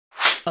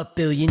A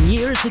billion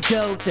years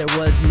ago, there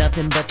was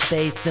nothing but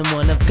space. Then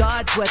one of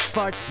God's wet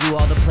farts blew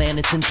all the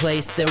planets in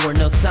place. There were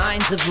no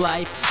signs of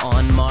life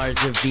on Mars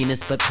or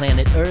Venus, but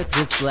planet Earth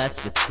was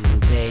blessed with two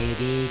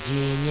baby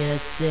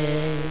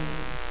geniuses.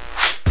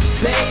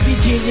 Baby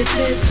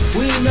geniuses,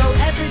 we know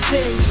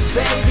everything.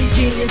 Baby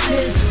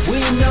geniuses,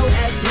 we know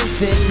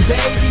everything.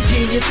 Baby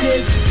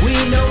geniuses, we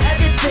know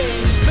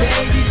everything.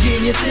 Baby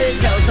geniuses,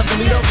 tell us something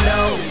we don't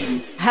know.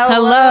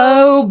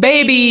 Hello,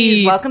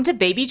 babies. Welcome to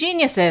Baby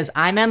Geniuses.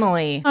 I'm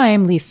Emily.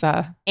 I'm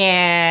Lisa.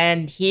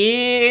 And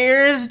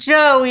here's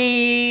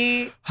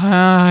Joey.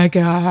 Hi,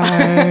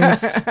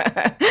 guys.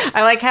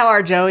 I like how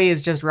our Joey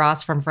is just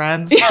Ross from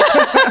Friends.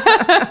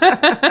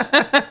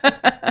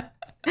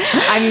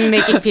 I'm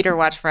making Peter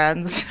watch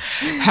Friends.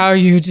 How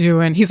you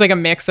doing? He's like a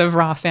mix of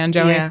Ross and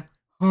Joey. Yeah.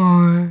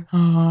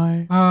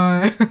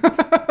 Hi.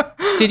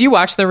 Did you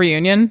watch the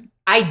reunion?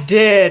 I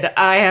did.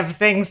 I have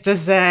things to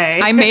say.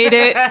 I made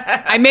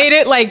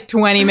it like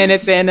 20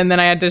 minutes in and then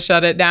I had to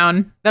shut it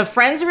down. The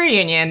Friends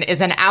reunion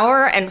is an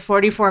hour and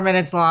 44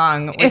 minutes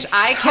long, which It's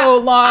so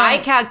long. I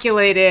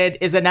calculated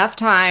is enough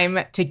time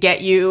to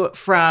get you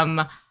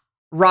from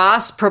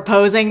Ross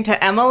proposing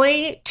to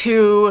Emily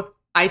to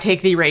I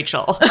take thee,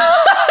 Rachel.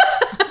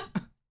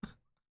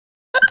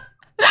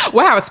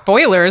 Wow,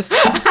 spoilers.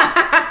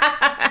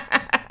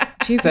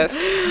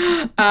 Jesus.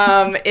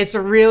 It's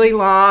really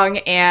long,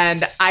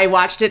 and I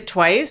watched it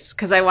twice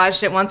because I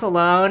watched it once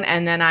alone,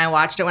 and then I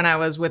watched it when I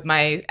was with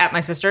at my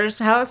sister's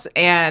house,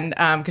 and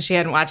because she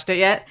hadn't watched it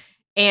yet.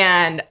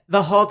 And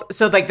the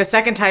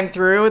second time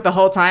through, the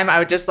whole time I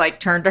would just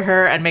like turn to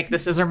her and make the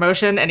scissor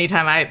motion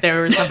anytime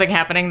there was something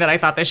happening that I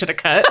thought they should have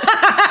cut.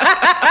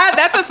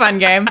 That's a fun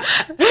game.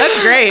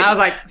 That's great. I was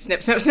like,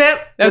 snip, snip, snip.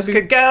 This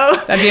could go.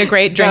 That'd be a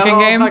great drinking the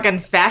whole game. Fucking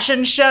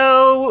fashion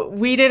show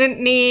we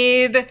didn't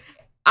need.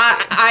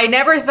 I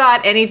never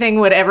thought anything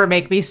would ever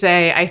make me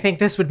say, I think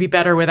this would be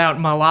better without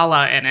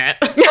Malala in it.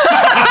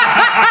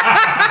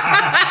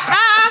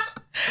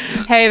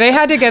 Hey, they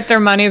had to get their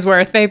money's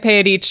worth. They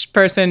paid each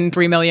person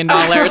 $3 million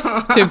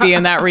to be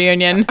in that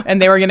reunion,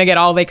 and they were going to get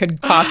all they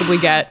could possibly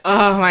get.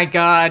 Oh, my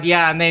God.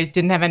 Yeah, and they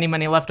didn't have any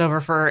money left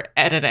over for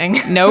editing.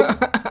 Nope.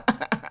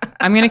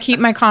 I'm going to keep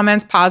my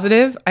comments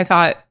positive. I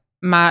thought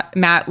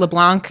Matt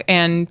LeBlanc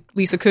and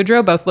Lisa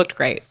Kudrow both looked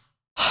great.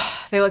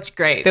 They looked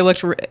great. They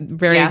looked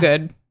very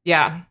good.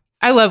 Yeah.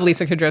 I love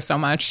Lisa Kudrow so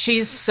much.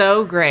 She's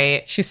so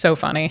great. She's so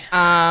funny.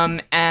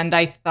 And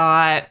I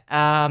thought,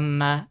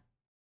 I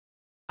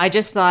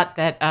just thought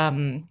that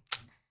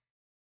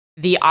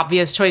the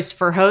obvious choice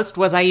for host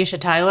was Aisha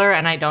Tyler,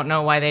 and I don't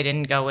know why they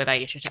didn't go with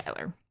Aisha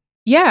Tyler.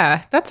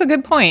 Yeah, that's a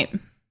good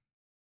point.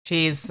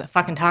 She's a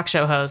fucking talk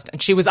show host,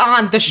 and she was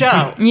on the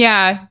show.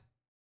 Yeah.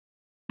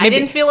 I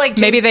didn't feel like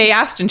maybe they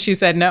asked and she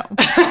said no.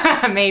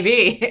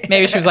 Maybe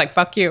she was like,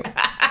 fuck you.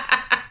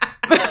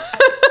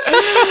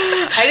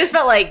 I just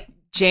felt like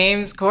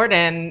James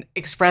Corden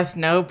expressed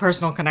no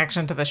personal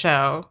connection to the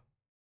show.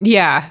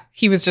 Yeah,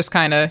 he was just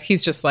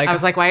he's just like, I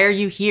was like, why are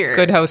you here?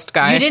 Good host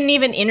guy. You didn't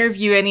even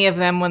interview any of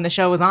them when the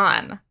show was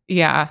on.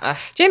 Yeah. Ugh.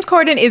 James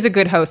Corden is a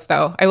good host,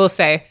 though, I will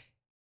say.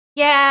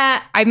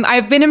 Yeah.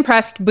 I've been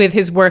impressed with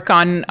his work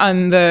on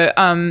the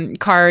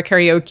car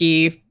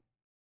karaoke.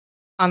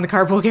 On the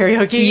carpool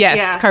karaoke? Yes,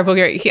 yeah. carpool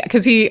karaoke.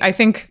 Because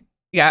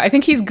I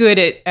think he's good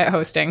at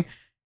hosting,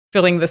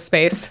 filling the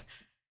space.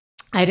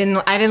 I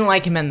didn't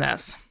like him in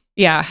this.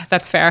 Yeah,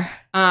 that's fair.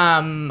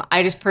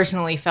 I just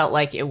personally felt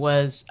like it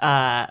was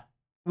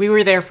we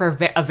were there for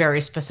a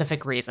very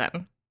specific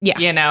reason. Yeah.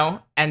 You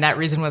know, and that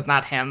reason was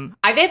not him.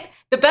 I think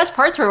the best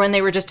parts were when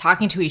they were just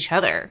talking to each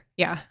other.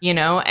 Yeah. You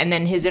know, and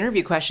then his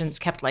interview questions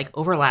kept like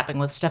overlapping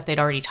with stuff they'd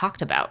already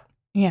talked about.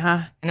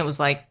 Yeah. And it was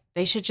like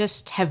they should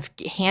just have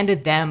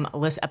handed them a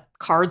list of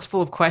cards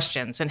full of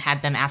questions and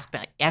had them ask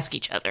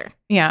each other.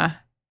 Yeah.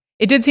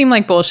 It did seem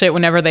like bullshit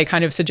whenever they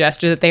kind of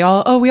suggested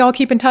that we all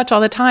keep in touch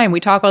all the time. We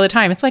talk all the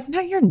time. It's like, no,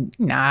 Yeah.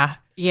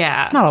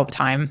 not all the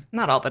time.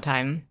 Not all the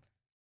time.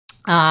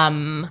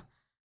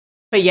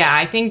 But yeah,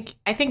 I think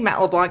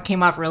Matt LeBlanc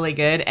came off really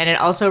good, and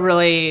it also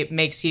really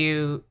makes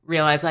you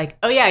realize like,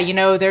 oh yeah, you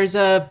know, there's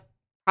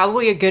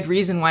probably a good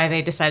reason why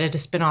they decided to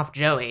spin off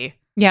Joey.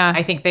 Yeah.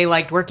 I think they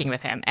liked working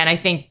with him, and I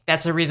think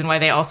that's a reason why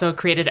they also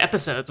created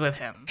episodes with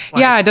him. Like,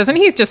 yeah, doesn't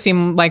he just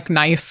seem like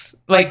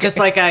nice? Like just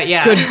like a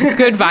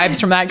good vibes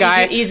from that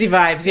guy. Easy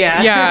vibes,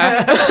 yeah.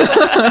 Yeah.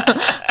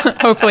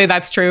 Hopefully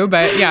that's true,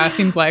 but yeah, it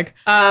seems like.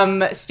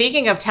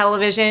 Speaking of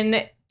television,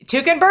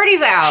 Toucan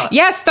Birdie's out.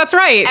 Yes, that's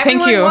right. Everyone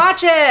Thank you.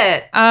 Watch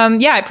it.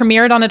 Yeah, it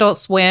premiered on Adult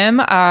Swim.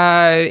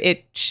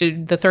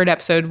 The third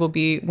episode will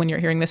be, when you're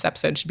hearing this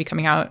episode, should be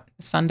coming out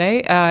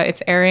Sunday.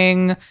 It's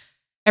airing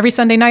every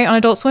Sunday night on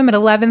Adult Swim at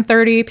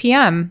 11:30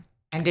 p.m.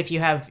 And if you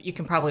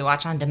can probably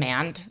watch on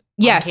demand.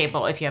 Yes. On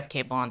cable, if you have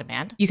cable on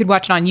demand. You could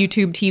watch it on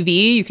YouTube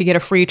TV. You could get a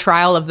free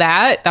trial of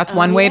that. That's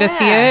one way to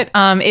see it.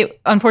 It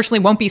unfortunately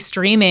won't be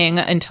streaming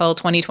until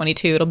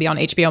 2022. It'll be on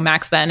HBO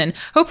Max then. And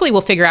hopefully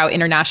we'll figure out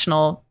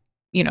international,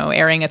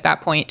 airing at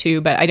that point too.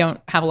 But I don't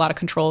have a lot of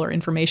control or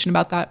information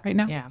about that right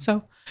now. Yeah.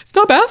 So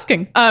stop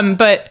asking.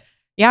 But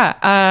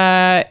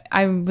Yeah,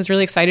 I was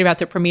really excited about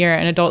the premiere,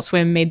 and Adult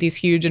Swim made these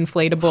huge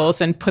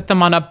inflatables and put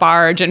them on a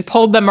barge and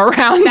pulled them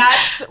around.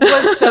 That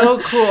was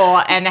so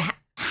cool. And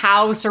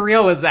how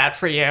surreal was that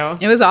for you?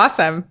 It was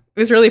awesome. It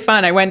was really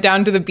fun. I went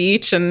down to the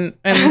beach and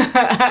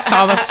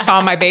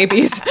saw my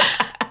babies.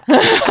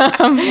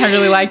 I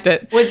really liked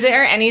it. Was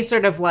there any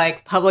sort of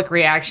like public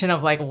reaction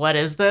of like, what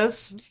is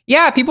this?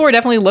 Yeah, people were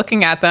definitely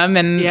looking at them.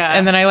 And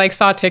then I like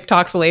saw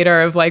TikToks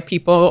later of like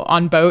people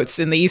on boats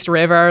in the East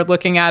River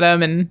looking at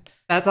them. And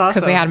that's awesome.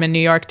 Because they had them in New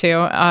York too.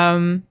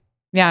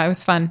 Yeah, it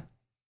was fun.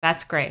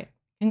 That's great.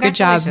 Good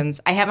job.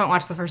 I haven't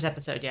watched the first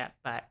episode yet,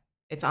 but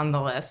it's on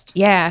the list.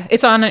 Yeah,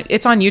 it's on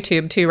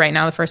YouTube too right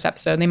now, the first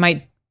episode. They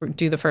might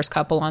do the first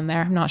couple on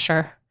there. I'm not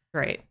sure.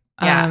 Great.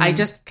 Yeah, I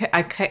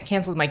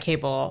canceled my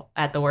cable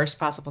at the worst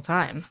possible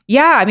time.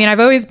 Yeah, I mean, I've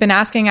always been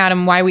asking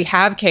Adam why we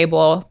have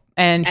cable.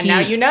 And now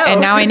you know.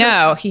 And now I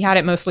know. He had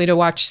it mostly to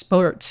watch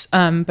sports,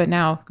 but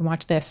now I can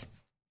watch this.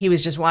 He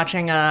was just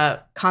watching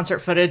concert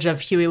footage of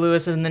Huey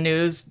Lewis in the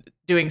News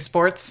doing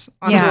Sports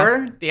on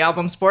tour, the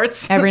album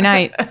Sports. Every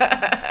night.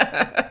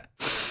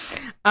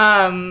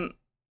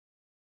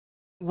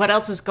 What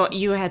else is going?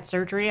 You had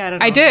surgery? I don't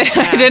know. I did.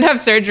 Yeah. I did have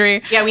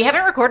surgery. Yeah, we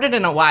haven't recorded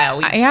in a while.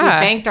 We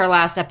banked our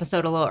last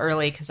episode a little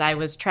early because I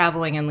was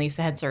traveling and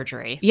Lisa had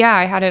surgery. Yeah,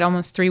 I had it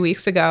almost 3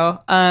 weeks ago.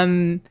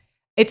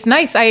 It's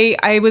nice.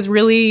 I was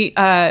really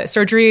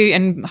surgery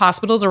and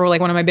hospitals are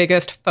like one of my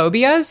biggest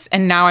phobias,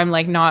 and now I'm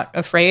like not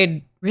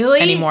afraid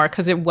anymore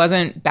because it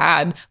wasn't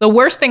bad. The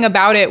worst thing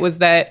about it was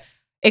that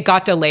it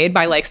got delayed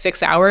by like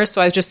 6 hours. So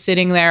I was just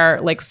sitting there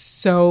like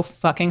so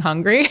fucking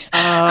hungry.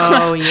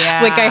 Oh,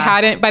 yeah.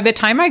 Like by the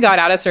time I got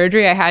out of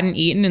surgery, I hadn't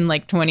eaten in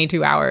like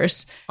 22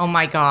 hours. Oh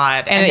my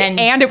God.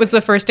 And it was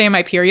the first day of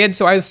my period.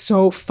 So I was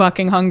so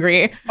fucking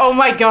hungry. Oh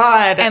my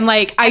God. And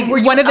like, were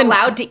you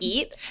allowed to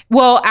eat?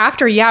 Well,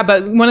 after, yeah.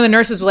 But one of the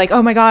nurses was like,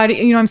 oh my God,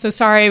 I'm so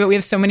sorry, but we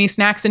have so many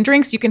snacks and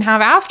drinks you can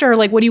have after.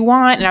 Like, what do you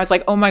want? And I was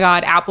like, oh my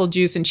God, apple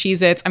juice and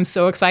Cheez-Its. I'm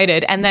so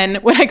excited. And then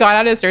when I got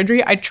out of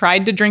surgery, I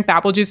tried to drink the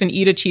apple juice and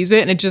eat a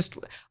Cheez-It, and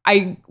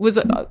I was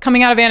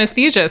coming out of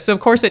anesthesia, so of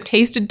course it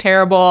tasted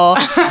terrible.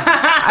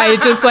 I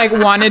just like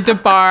wanted to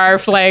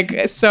barf,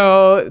 like,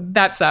 so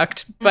that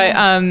sucked. But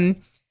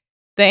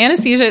the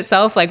anesthesia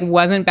itself like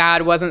wasn't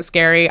bad, wasn't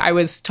scary. I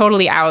was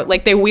totally out.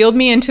 Like they wheeled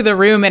me into the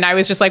room and I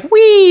was just like,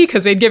 wee,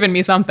 because they'd given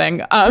me something.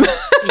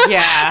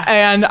 Yeah.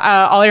 And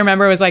all I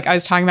remember was like I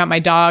was talking about my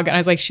dog and I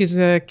was like, she's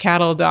a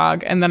cattle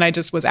dog, and then I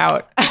just was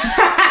out.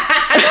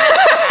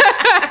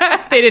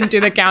 They didn't do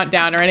the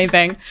countdown or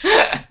anything.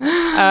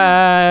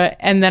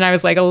 And then I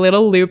was like a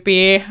little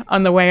loopy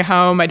on the way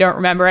home. I don't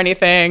remember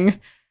anything.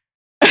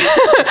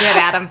 Did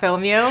Adam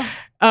film you?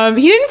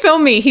 He didn't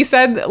film me. He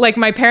said like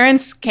my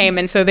parents came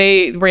and so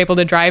they were able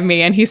to drive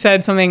me, and he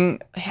said something.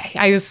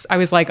 I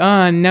was like,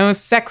 oh, no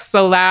sex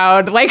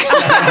allowed. Like,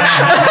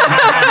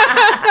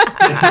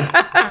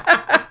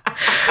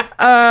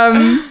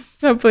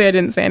 hopefully I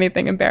didn't say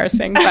anything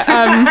embarrassing, but,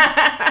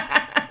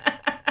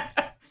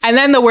 and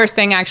then the worst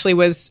thing actually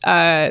was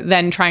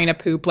then trying to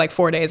poop like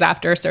 4 days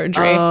after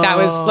surgery. That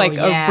was like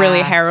a really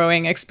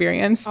harrowing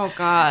experience. Oh,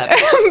 God.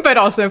 But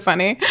also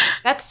funny.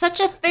 That's such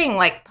a thing.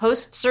 Like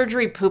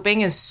post-surgery pooping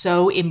is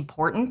so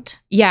important.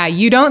 Yeah,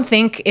 you don't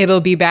think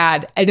it'll be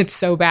bad, and it's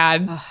so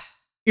bad.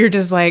 You're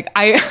just like,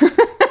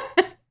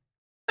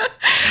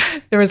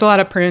 there was a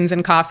lot of prunes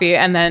and coffee,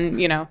 and then,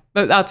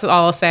 but that's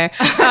all I'll say.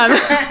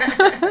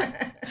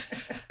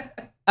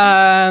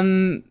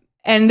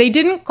 And they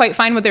didn't quite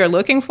find what they were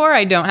looking for.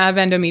 I don't have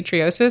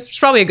endometriosis, which is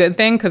probably a good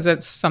thing because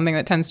it's something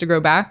that tends to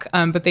grow back.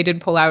 But they did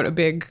pull out a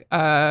big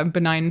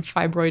benign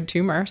fibroid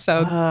tumor.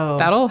 So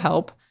that'll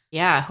help.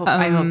 Yeah,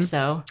 I hope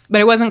so. But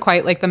it wasn't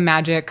quite like the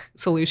magic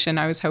solution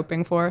I was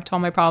hoping for to all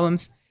my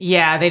problems.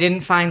 Yeah, they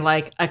didn't find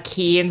like a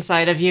key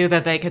inside of you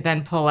that they could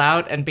then pull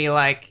out and be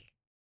like,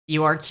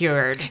 you are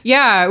cured.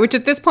 Yeah, which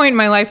at this point in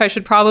my life, I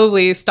should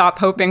probably stop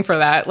hoping for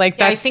that. Like,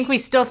 I think we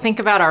still think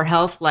about our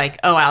health like,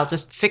 oh, I'll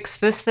just fix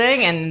this thing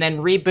and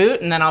then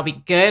reboot and then I'll be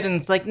good. And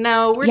it's like,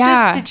 no, we're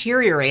just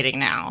deteriorating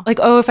now. Like,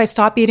 oh, if I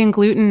stop eating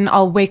gluten,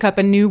 I'll wake up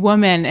a new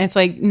woman. And it's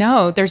like,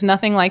 no, there's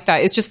nothing like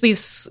that. It's just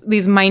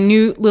these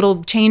minute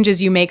little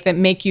changes you make that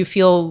make you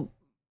feel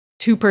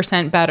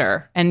 2%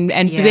 better. And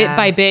bit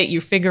by bit, you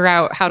figure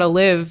out how to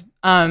live.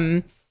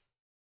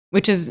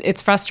 Which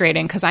it's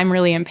frustrating because I'm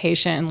really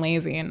impatient and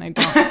lazy and I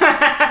don't.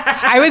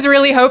 I was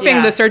really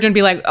hoping the surgeon would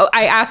be like,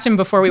 I asked him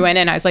before we went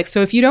in, I was like,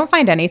 so if you don't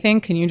find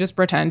anything, can you just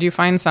pretend you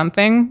find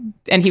something?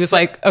 And he was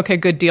like, okay,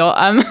 good deal.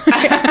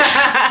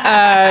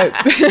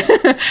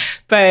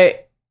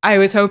 But I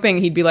was hoping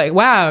he'd be like,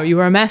 wow, you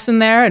were a mess in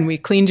there and we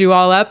cleaned you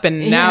all up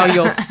and now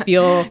you'll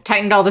feel...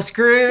 Tightened all the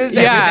screws,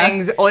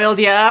 everything's oiled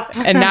you up.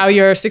 And now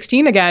you're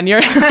 16 again.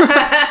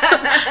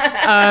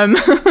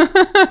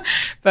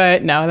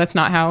 But no, that's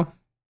not how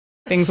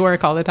things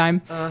work all the time.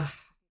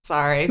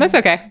 Sorry. That's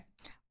okay.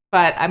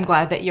 But I'm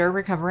glad that you're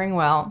recovering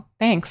well.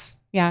 Thanks.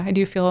 Yeah, I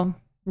do feel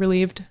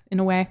relieved in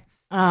a way.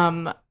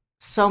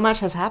 So much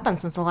has happened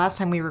since the last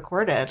time we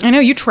recorded. I know,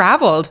 you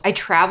traveled. I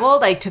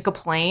traveled. I took a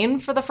plane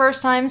for the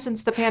first time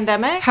since the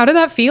pandemic. How did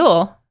that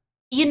feel?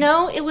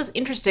 It was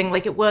interesting.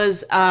 Like, it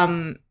was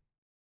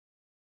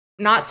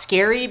not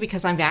scary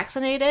because I'm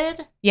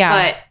vaccinated.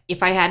 Yeah. But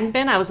if I hadn't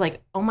been, I was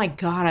like, oh my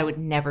God, I would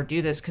never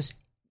do this,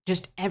 because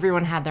just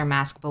everyone had their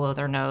mask below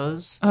their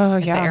nose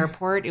at the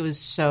airport. It was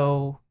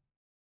so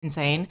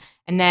insane.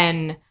 And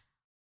then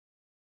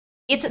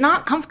it's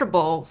not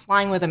comfortable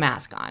flying with a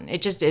mask on.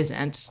 It just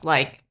isn't.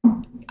 Like,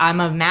 I'm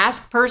a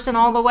mask person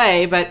all the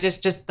way, but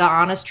just the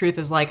honest truth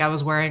is, like, I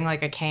was wearing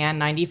like a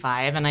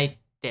KN95 and I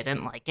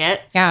didn't like it.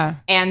 Yeah.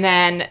 And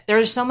then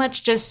there's so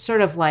much just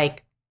sort of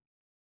like,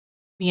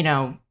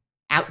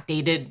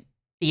 outdated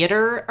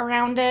theater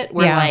around it,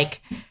 where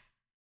like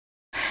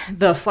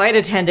the flight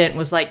attendant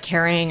was like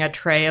carrying a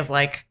tray of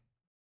like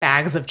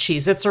bags of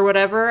Cheez-Its or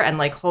whatever and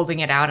like holding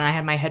it out, and I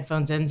had my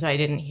headphones in, so I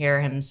didn't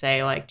hear him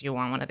say like, do you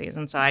want one of these?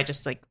 And so I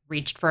just like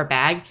reached for a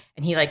bag,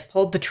 and he like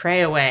pulled the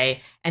tray away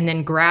and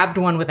then grabbed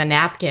one with a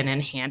napkin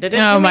and handed it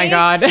to me. Oh my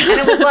God. And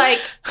it was like,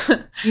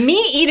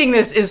 me eating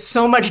this is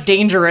so much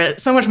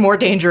more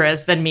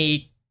dangerous than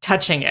me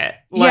touching it.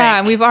 Like, yeah,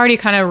 and we've already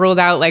kind of ruled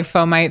out like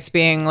fomites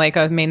being like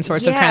a main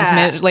source of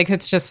transmission. Like,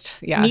 it's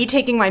just, me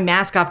taking my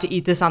mask off to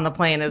eat this on the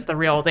plane is the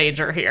real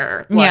danger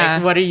here.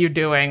 Like, what are you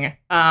doing?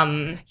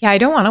 Yeah, I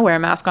don't want to wear a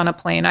mask on a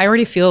plane. I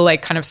already feel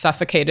like kind of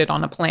suffocated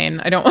on a plane.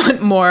 I don't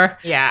want more.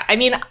 Yeah, I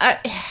mean,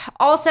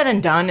 all said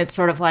and done, it's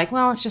sort of like,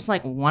 well, it's just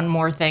like one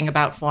more thing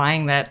about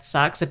flying that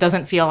sucks. It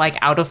doesn't feel like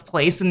out of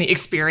place in the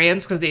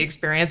experience, because the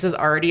experience is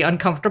already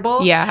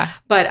uncomfortable. Yeah.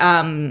 But,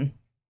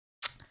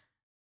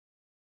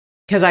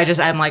 because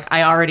I'm like,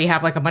 I already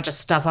have like a bunch of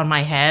stuff on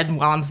my head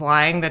while I'm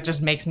flying that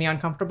just makes me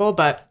uncomfortable.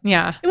 But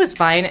yeah, it was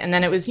fine. And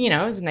then it was, it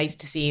was nice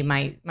to see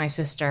my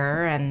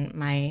sister and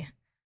my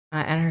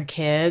and her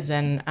kids.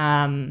 And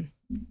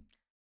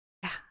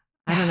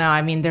I don't know.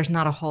 I mean, there's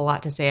not a whole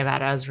lot to say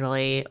about it. I was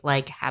really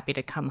like happy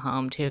to come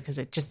home too, because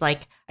it just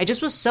like, I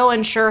just was so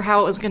unsure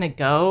how it was going to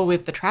go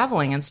with the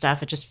traveling and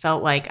stuff. It just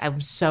felt like I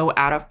was so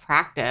out of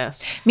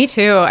practice. Me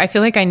too. I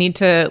feel like I need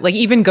to, like,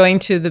 even going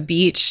to the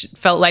beach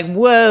felt like,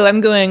 whoa, I'm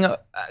going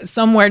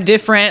somewhere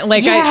different.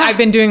 Like, I've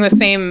been doing the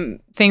same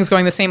things,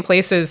 going the same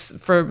places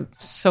for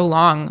so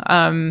long.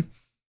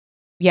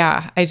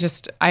 Yeah, I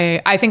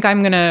think I'm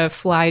going to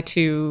fly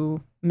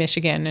to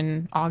Michigan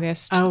in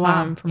August for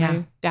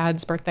my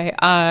dad's birthday.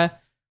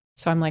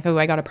 So I'm like, oh,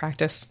 I got to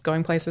practice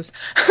going places.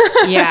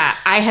 Yeah,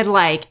 I had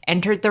like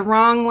entered the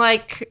wrong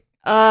like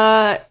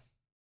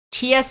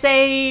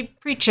TSA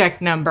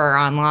pre-check number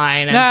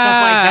online and stuff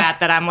like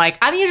that I'm like,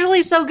 I'm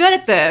usually so good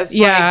at this.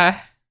 Yeah.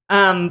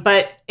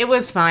 But it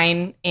was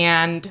fine.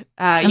 And,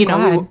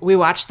 we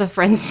watched the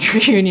Friends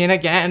reunion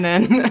again.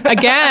 And that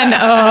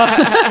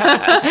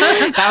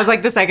was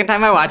like the second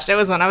time I watched it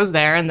was when I was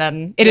there. And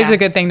then it is a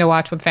good thing to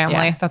watch with family.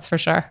 Yeah. That's for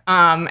sure.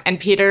 And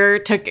Peter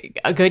took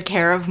a good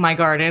care of my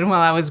garden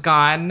while I was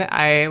gone.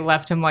 I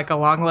left him like a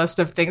long list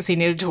of things he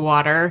needed to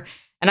water.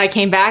 And I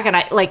came back and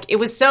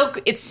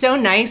it's so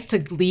nice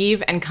to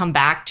leave and come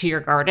back to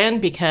your garden,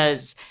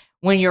 because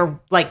when you're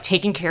like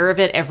taking care of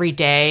it every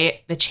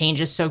day, the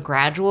change is so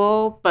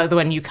gradual. But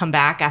when you come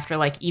back after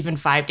like even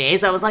 5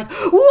 days, I was like,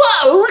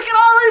 whoa, look at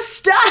all this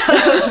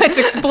stuff. It's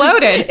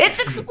exploded.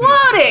 It's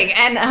exploding.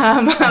 And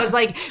I was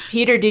like,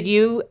 Peter, did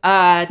you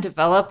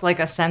develop like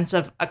a sense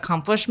of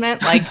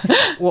accomplishment, like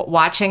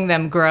watching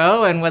them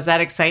grow? And was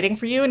that exciting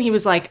for you? And he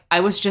was like, I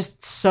was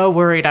just so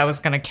worried I was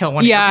going to kill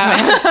one of your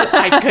plants.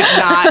 I could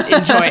not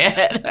enjoy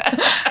it.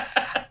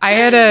 I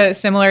had a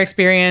similar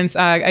experience.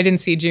 I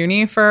didn't see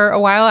Junie for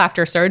a while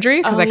after surgery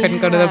because I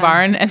couldn't go to the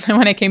barn. And then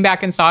when I came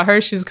back and saw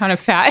her, she was kind of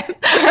fat.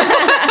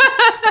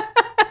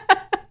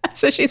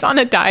 So she's on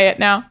a diet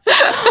now.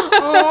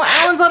 Oh,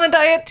 Alan's on a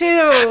diet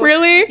too.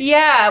 Really?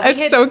 Yeah.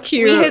 That's so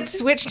cute. We had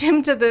switched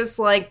him to this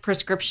like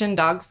prescription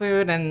dog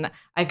food, and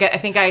I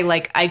think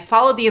I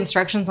followed the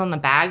instructions on the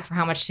bag for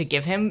how much to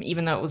give him,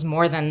 even though it was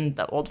more than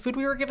the old food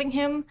we were giving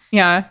him.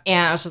 Yeah.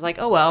 And I was just like,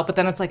 oh well. But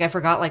then it's like I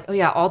forgot, like, oh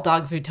yeah, all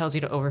dog food tells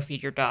you to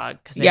overfeed your dog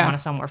because they want to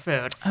sell more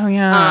food. Oh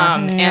yeah.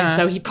 And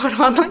so he put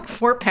on like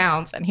 4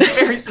 pounds, and he's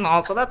very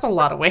small, so that's a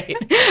lot of weight.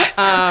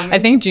 I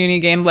think Junie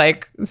gained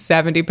like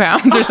 70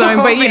 pounds or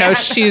something, but you know,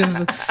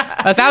 she's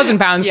 1,000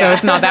 pounds, so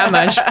it's not that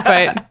much.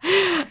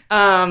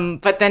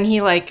 But then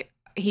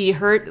he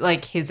hurt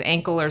like his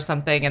ankle or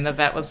something, and the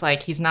vet was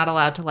like, he's not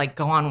allowed to like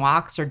go on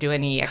walks or do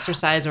any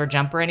exercise or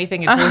jump or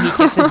anything until he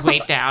gets his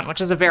weight down,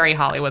 which is a very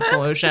Hollywood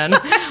solution.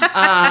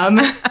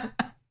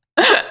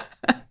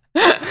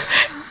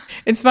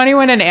 It's funny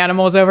when an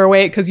animal's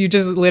overweight because you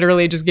just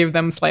literally just give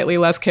them slightly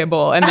less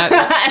kibble, and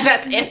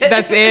that's it.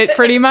 That's it,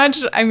 pretty much.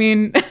 I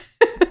mean,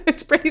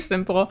 it's pretty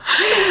simple.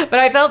 But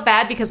I felt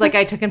bad because like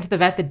I took him to the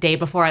vet the day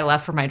before I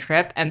left for my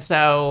trip, and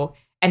so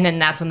And then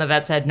that's when the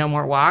vet said no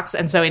more walks.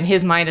 And so in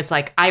his mind, it's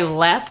like, I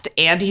left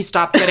and he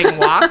stopped getting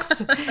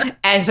walks.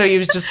 And so he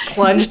was just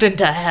plunged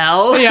into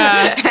hell.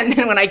 Yeah. And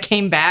then when I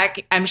came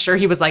back, I'm sure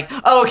he was like,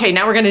 oh, okay,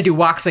 now we're going to do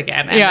walks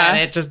again. And then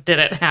it just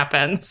didn't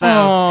happen. So,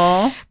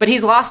 Aww. But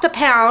he's lost a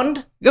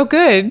pound, Oh,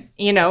 good.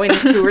 in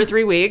 2 or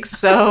 3 weeks.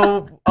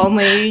 So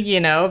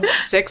only,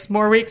 6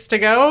 more weeks to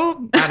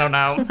go. I don't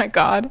know. Oh my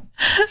God.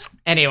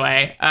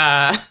 Anyway,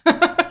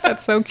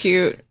 That's so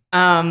cute.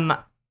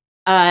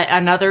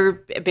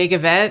 another big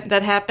event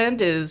that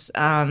happened is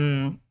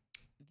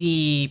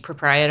the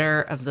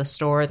proprietor of the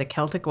store, the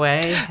Celtic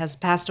Way, has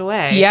passed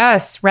away.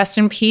 Yes. Rest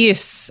in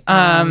peace.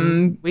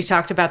 We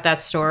talked about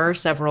that store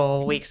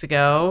several weeks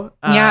ago.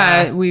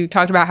 Yeah, we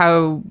talked about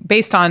how,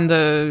 based on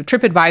the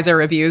TripAdvisor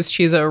reviews,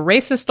 she's a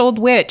racist old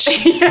witch.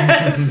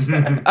 Yes.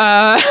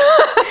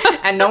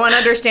 And no one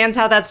understands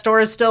how that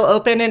store is still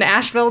open in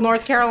Asheville,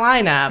 North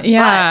Carolina.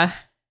 Yeah. But,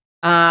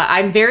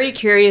 I'm very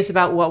curious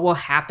about what will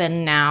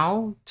happen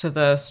now to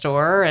the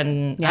store.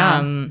 And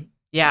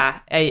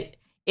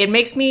it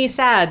makes me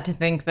sad to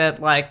think that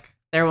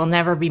there will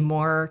never be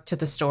more to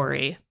the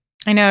story.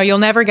 I know. You'll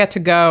never get to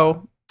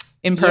go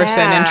in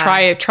person and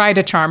try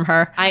to charm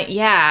her.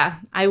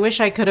 I wish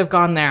I could have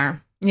gone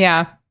there.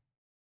 Yeah.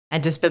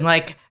 And just been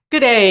like, good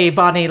day,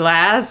 Bonnie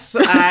lass.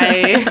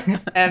 I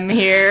am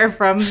here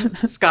from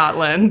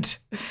Scotland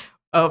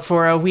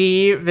for a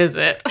wee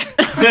visit.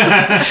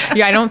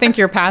 Yeah, I don't think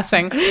you're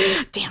passing.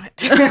 Damn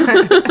it.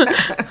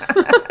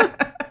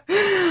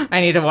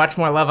 I need to watch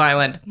more Love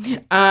Island.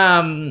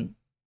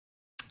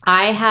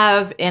 I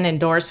have an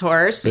endorse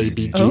horse.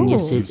 Baby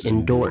geniuses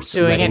endorse.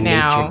 Doing letting it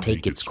now. nature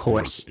take its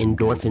course.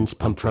 Endorphins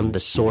pump from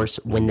the source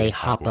when they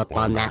hop up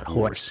on that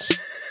horse.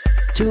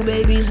 2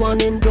 babies,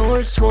 1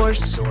 endorse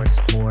horse.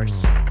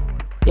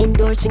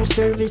 Endorsing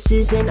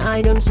services and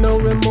items, no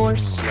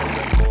remorse.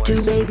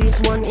 2 babies,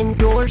 1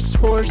 endorse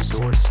horse.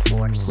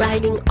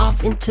 Riding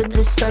off into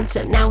the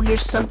sunset, now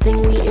here's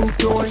something we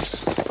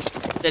endorse.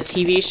 The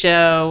TV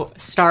show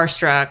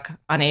Starstruck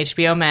on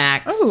HBO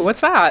Max. Oh,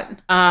 what's that?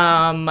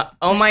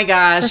 Oh my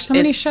gosh, there's so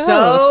many it's shows.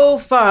 so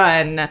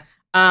fun.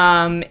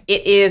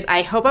 It is,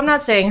 I hope I'm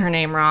not saying her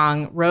name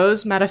wrong,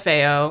 Rose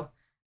Matafeo.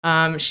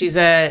 She's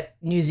a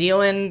New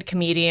Zealand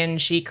comedian.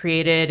 She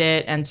created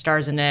it and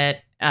stars in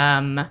it.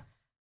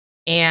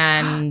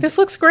 And This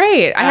looks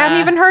great. I hadn't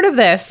even heard of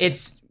this.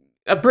 it's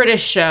a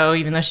British show,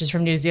 even though she's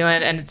from New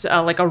Zealand, and it's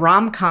like a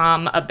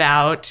rom-com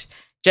about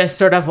just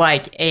sort of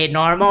like a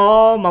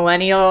normal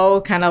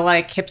millennial kind of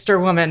like hipster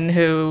woman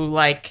who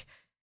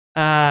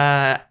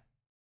has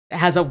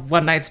a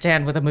one-night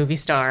stand with a movie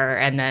star,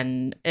 and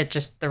then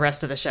the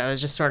rest of the show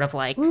is just sort of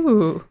like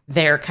Ooh.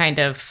 their kind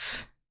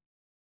of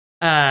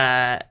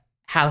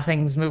how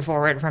things move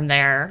forward from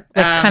there.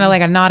 Kind of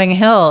like a Notting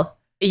Hill.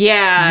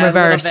 Yeah,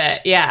 reversed. a little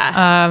bit,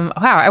 yeah.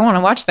 Wow, I want to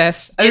watch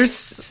this.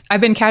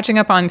 I've been catching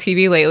up on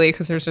TV lately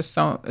because there's just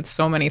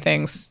so many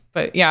things.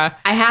 But yeah,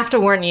 I have to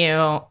warn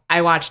you,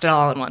 I watched it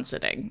all in one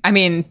sitting. I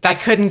mean, I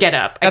couldn't get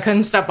up. I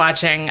couldn't stop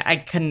watching.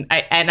 And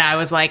I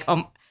was like,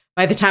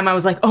 by the time I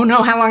was like, oh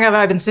no, how long have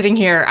I been sitting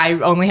here? I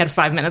only had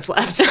 5 minutes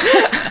left.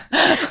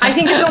 I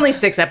think it's only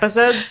 6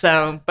 episodes,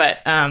 but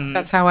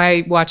that's how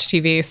I watch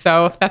TV,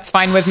 so that's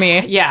fine with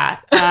me. yeah.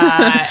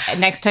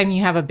 Next time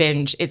you have a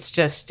binge,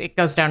 it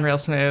goes down real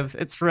smooth.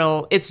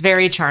 It's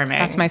very charming.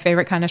 That's my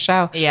favorite kind of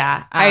show.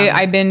 Yeah.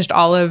 I binged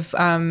all of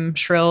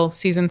Shrill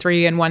season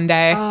 3 in one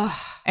day.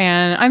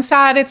 And I'm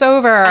sad it's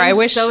over. I'm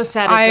so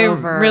sad it's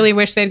over. I really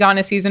wish they'd gone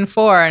to season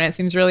 4, and it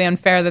seems really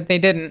unfair that they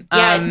didn't.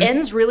 Yeah, it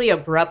ends really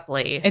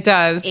abruptly. It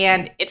does.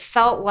 And it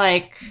felt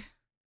like,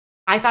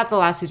 I thought the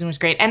last season was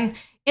great. And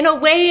in a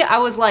way, I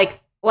was like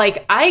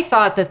I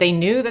thought that they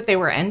knew that they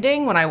were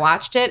ending when I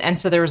watched it. And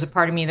so there was a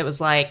part of me that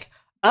was like,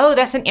 oh,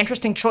 that's an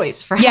interesting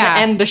choice for how to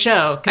end the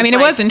show. I mean, it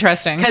was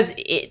interesting. Because,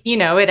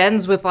 it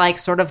ends with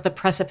sort of the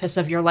precipice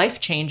of your life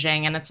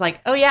changing. And it's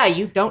like, oh yeah,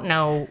 you don't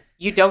know.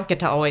 You don't get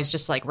to always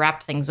just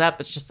wrap things up.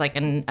 It's just like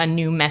a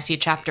new messy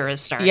chapter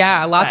is starting.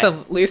 Yeah, lots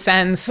of loose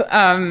ends.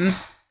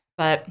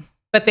 But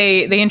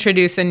they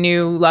introduce a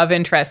new love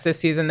interest this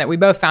season that we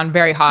both found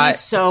very hot. He's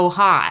so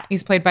hot.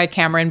 He's played by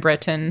Cameron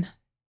Britton.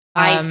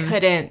 I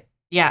couldn't.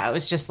 Yeah, it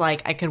was just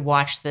like I could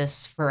watch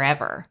this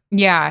forever.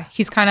 Yeah,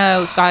 he's kind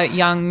of got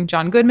young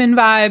John Goodman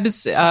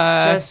vibes.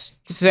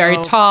 He's very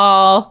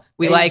tall.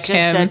 We like him.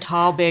 He's just a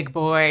tall, big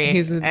boy.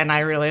 And I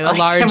really like a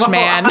large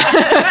man.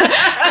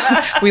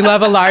 We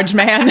love a large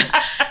man.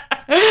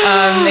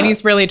 And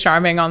he's really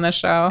charming on the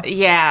show.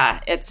 Yeah,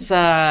 it's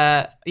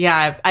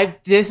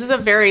this is a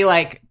very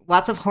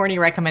lots of horny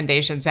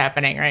recommendations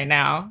happening right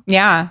now.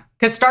 Yeah.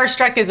 Because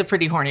Starstruck is a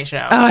pretty horny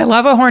show. Oh, I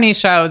love a horny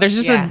show. There's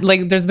just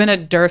there's been a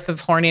dearth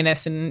of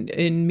horniness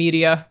in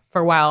media for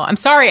a while. I'm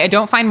sorry, I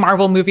don't find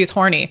Marvel movies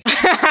horny.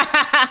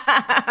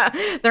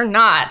 They're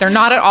not. They're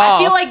not at all.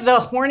 I feel like the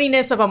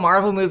horniness of a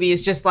Marvel movie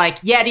is just do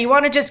you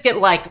want to just get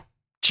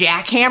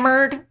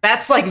jackhammered?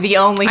 That's the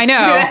only. I know.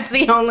 That's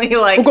the only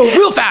We'll go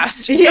real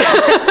fast. Yeah.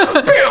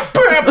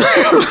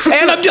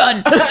 And I'm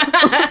done.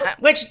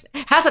 Which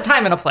has a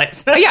time and a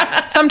place.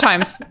 Yeah,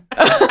 sometimes.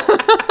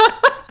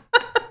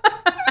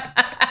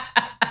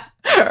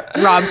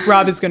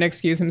 Rob is going to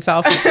excuse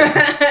himself.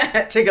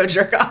 To go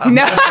jerk off.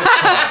 No.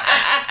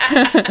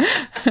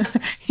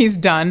 He's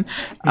done.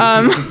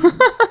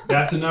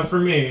 That's enough for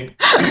me.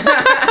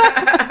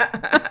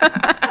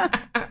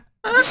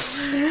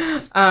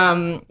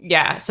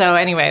 Yeah. So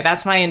anyway,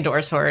 that's my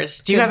endorse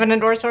horse. Do you have an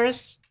endorse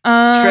horse?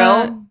 Shrill?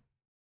 Shrill?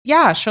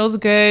 Yeah, Shrill's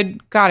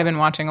good. God, I've been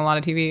watching a lot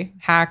of TV.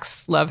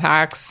 Hacks, love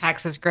Hacks.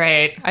 Hacks is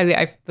great.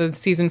 The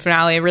season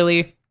finale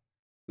it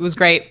was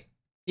great.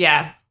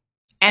 Yeah.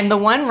 And the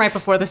one right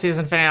before the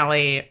season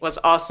finale was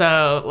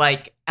also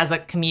like, as a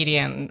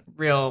comedian,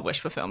 real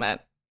wish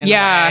fulfillment. in a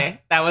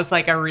way. That was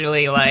like a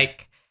really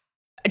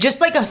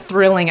just like a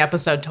thrilling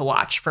episode to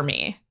watch for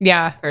me.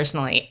 Yeah.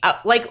 Personally.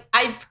 Like,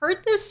 I've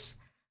heard this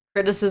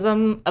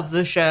criticism of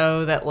the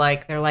show that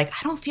like, they're like,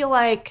 I don't feel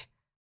like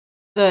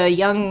the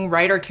young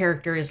writer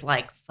character is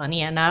like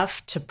funny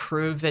enough to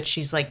prove that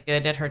she's like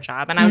good at her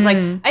job. And I was like,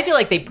 I feel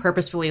like they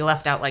purposefully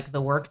left out like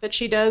the work that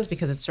she does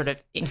because it's sort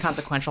of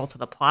inconsequential to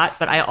the plot.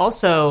 But I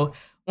also,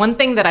 one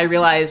thing that I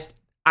realized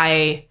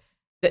that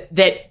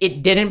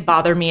it didn't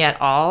bother me at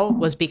all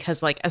was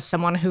because like, as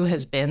someone who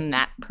has been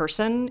that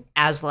person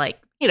as like,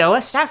 you know,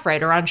 a staff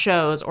writer on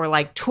shows or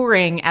like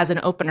touring as an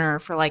opener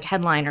for like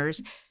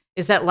headliners,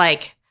 is that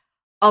like,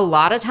 a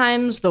lot of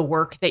times the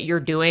work that you're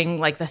doing,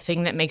 like the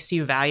thing that makes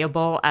you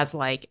valuable as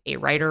like a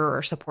writer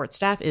or support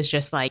staff is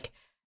just like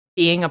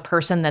being a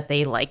person that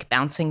they like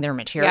bouncing their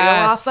material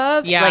off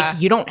of. Yeah.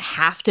 Like, you don't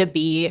have to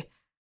be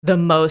the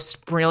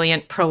most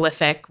brilliant,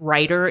 prolific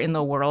writer in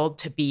the world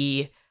to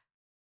be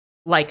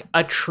like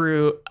a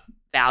true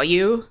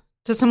value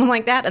to someone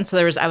like that. And so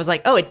I was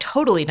like, oh, it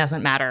totally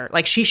doesn't matter.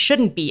 Like, she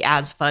shouldn't be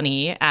as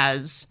funny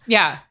as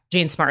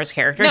Jean Smart's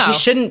character. No. She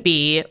shouldn't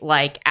be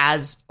like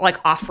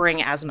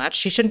offering as much.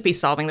 She shouldn't be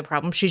solving the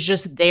problem. She's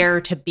just there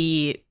to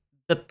be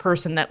the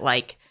person that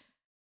like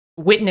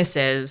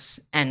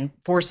witnesses and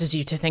forces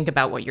you to think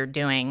about what you're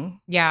doing.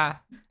 Yeah.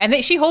 And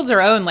she holds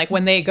her own, like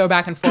when they go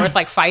back and forth,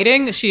 like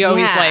fighting, she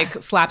always like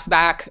slaps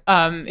back in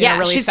a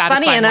really she's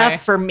satisfying funny enough way.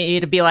 for me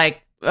to be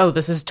like, oh,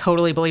 this is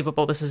totally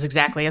believable. This is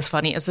exactly as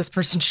funny as this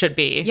person should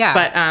be. Yeah.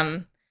 But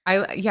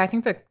I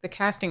think the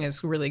casting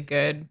is really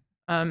good.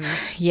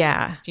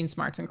 yeah. Jean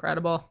Smart's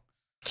incredible.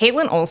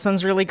 Caitlin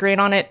Olsen's really great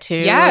on it too.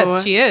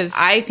 Yes, she is.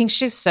 I think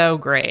she's so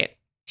great.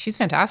 She's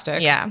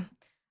fantastic. Yeah.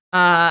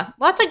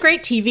 Lots of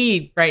great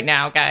TV right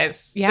now,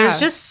 guys. Yeah.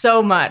 There's just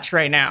so much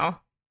right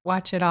now.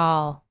 Watch it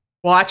all.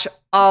 Watch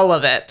all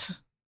of it.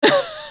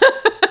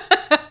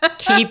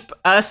 Keep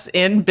us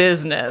in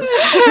business.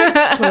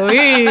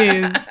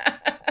 Please.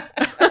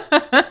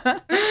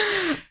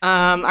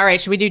 All right,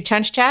 should we do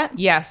Chunch Chat?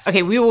 Yes.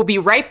 Okay, we will be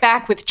right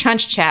back with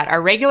Chunch Chat,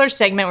 our regular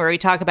segment where we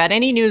talk about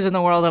any news in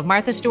the world of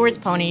Martha Stewart's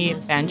pony,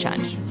 Van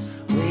Chunch.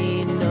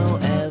 We know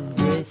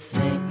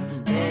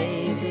everything,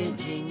 baby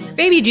genius.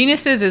 Baby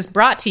Geniuses is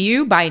brought to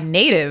you by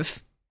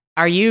Native.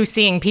 Are you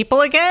seeing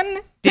people again?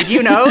 Did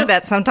you know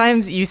that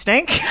sometimes you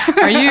stink?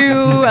 Are you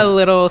a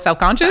little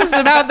self-conscious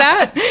about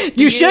that?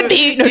 You should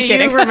be. No, just do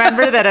kidding. you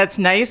remember that it's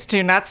nice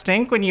to not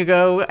stink when you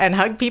go and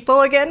hug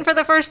people again for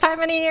the first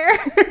time in a year?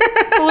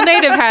 Well,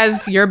 Native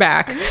has your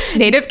back.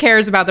 Native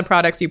cares about the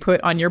products you put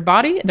on your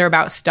body. They're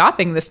about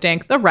stopping the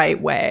stink the right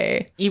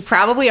way. You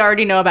probably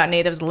already know about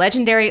Native's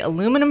legendary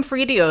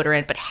aluminum-free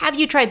deodorant, but have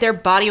you tried their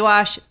body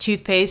wash,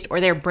 toothpaste,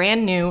 or their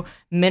brand new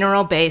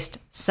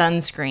mineral-based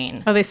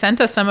sunscreen? Oh, they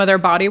sent us some of their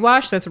body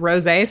wash that's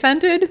rosé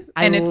scented.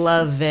 And it's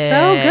love it.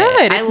 so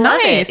good. It's I love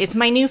nice. it. It's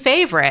my new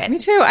favorite. Me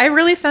too. I have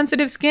really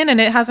sensitive skin and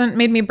it hasn't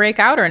made me break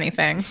out or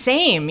anything.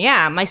 Same,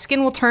 yeah. My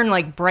skin will turn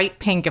like bright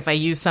pink if I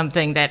use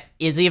something that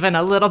is even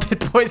a little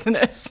bit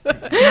poisonous.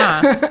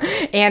 Yeah.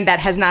 And that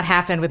has not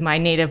happened with my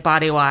Native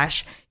body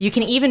wash. You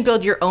can even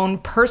build your own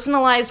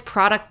personalized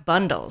product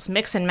bundles.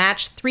 Mix and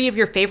match 3 of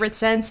your favorite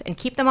scents and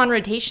keep them on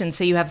rotation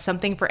so you have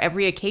something for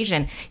every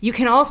occasion. You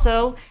can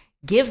also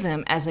give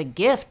them as a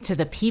gift to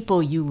the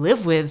people you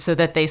live with so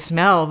that they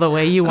smell the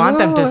way you want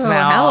them to Ooh,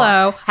 smell.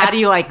 hello. How do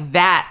you like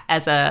that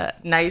as a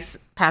nice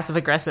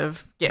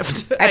passive-aggressive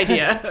gift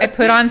idea? I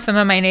put on some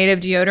of my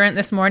Native deodorant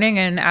this morning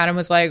and Adam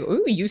was like,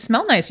 ooh, you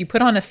smell nice. You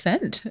put on a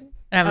scent. And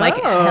I'm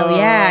like, hell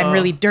yeah, I'm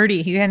really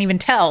dirty. You can't even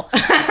tell.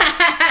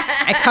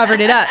 I covered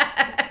it up.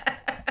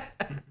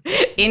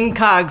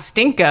 Incog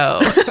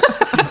stinko.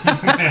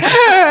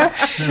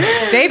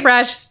 Stay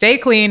fresh, stay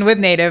clean with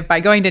Native by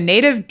going to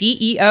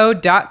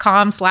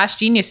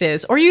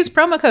nativedeo.com/geniuses or use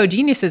promo code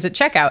geniuses at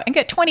checkout and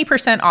get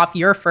 20% off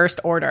your first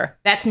order.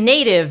 That's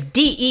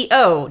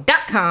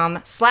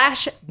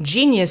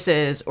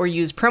nativedeo.com/geniuses or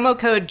use promo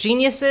code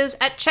geniuses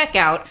at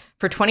checkout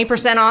for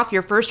 20% off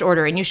your first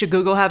order. And you should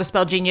Google how to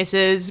spell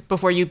geniuses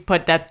before you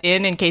put that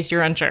in case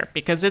you're unsure,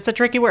 because it's a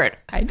tricky word.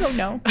 I don't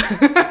know.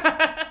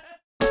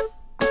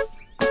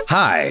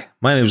 Hi,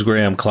 my name is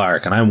Graham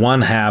Clark, and I'm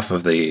one half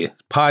of the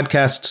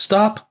podcast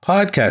Stop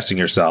Podcasting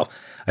Yourself,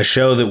 a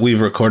show that we've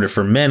recorded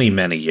for many,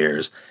 many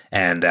years.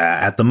 And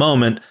at the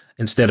moment,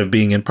 instead of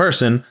being in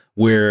person,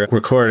 we're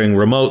recording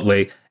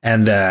remotely,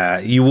 and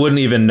you wouldn't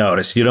even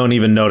notice. You don't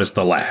even notice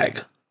the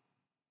lag.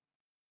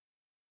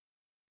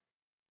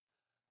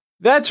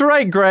 That's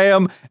right,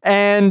 Graham.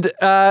 And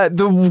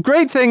the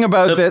great thing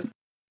about this...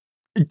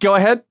 Go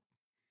ahead.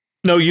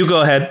 No, you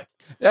go ahead.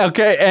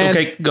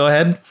 Okay, go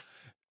ahead.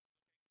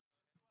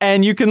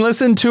 And you can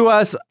listen to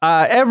us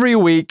every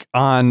week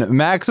on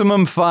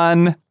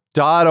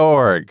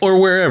MaximumFun.org.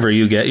 Or wherever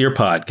you get your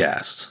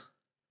podcasts.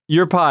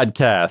 Your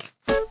podcasts.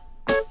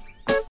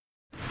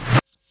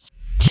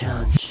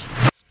 Chunch.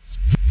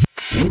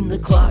 When the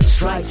clock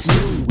strikes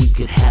noon, we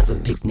could have a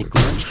picnic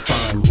lunch,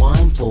 fine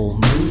wine, full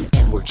moon,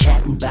 and we're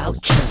chatting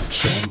about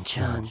chunch and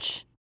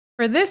chunch.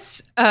 For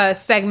this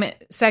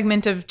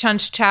segment of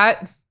Chunch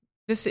Chat,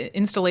 this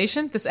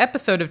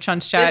episode of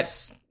Chunch Chat,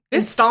 This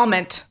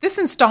installment.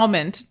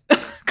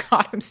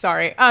 God, I'm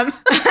sorry. I'm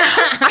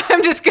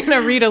just going to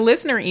read a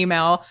listener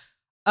email.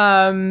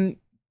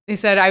 They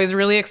said, I was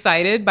really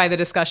excited by the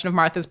discussion of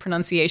Martha's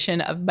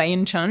pronunciation of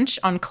Bain Chunch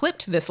on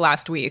Clipped this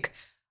last week.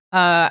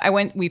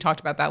 We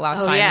talked about that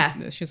last time.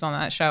 Yeah. She was on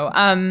that show.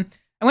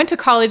 I went to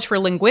college for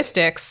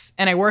linguistics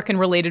and I work in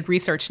related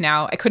research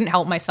now. I couldn't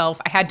help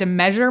myself. I had to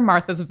measure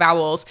Martha's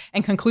vowels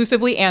and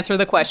conclusively answer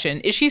the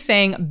question, is she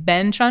saying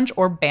Ben Chunch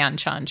or Ban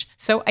Chunch?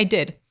 So I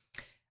did.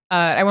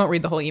 I won't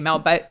read the whole email,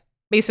 but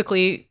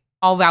basically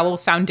all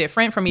vowels sound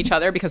different from each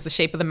other because the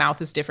shape of the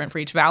mouth is different for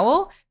each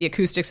vowel. The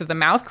acoustics of the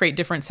mouth create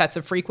different sets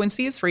of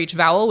frequencies for each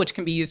vowel, which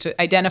can be used to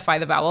identify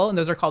the vowel, and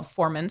those are called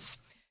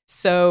formants.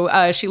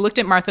 So she looked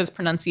at Martha's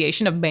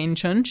pronunciation of Bain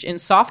Chunch in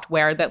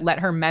software that let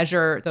her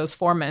measure those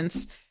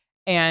formants.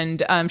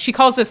 And she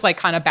calls this like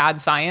kind of bad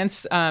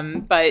science.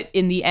 But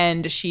in the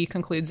end, she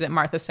concludes that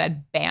Martha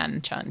said Ban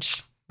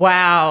Chunch.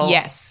 Wow.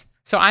 Yes.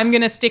 So I'm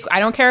going to stick.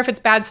 I don't care if it's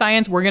bad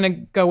science. We're going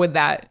to go with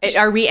that.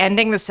 Are we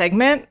ending the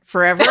segment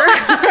forever?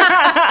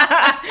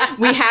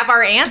 We have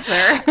our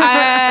answer.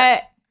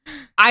 I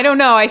don't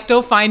know. I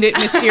still find it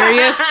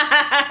mysterious.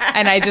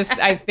 And I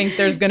think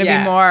there's going to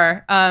be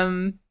more.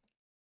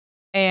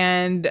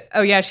 And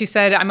oh yeah, she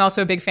said, I'm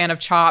also a big fan of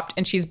Chopped,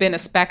 and she's been a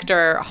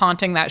specter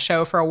haunting that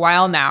show for a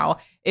while now.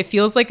 It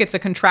feels like it's a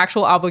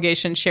contractual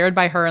obligation shared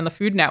by her and the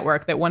Food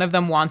Network that one of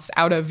them wants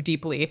out of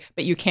deeply,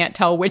 but you can't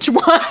tell which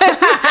one.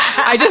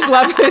 I just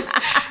love this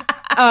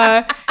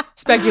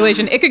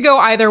speculation. It could go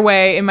either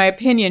way, in my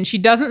opinion. She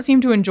doesn't seem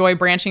to enjoy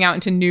branching out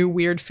into new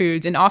weird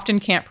foods and often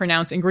can't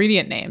pronounce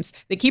ingredient names.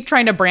 They keep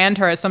trying to brand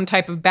her as some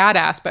type of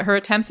badass, but her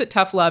attempts at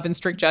tough love and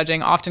strict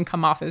judging often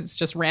come off as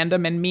just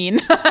random and mean.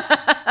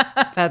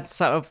 That's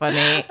so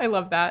funny. I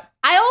love that.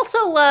 I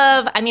also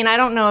love, I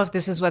don't know if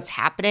this is what's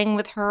happening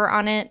with her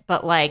on it,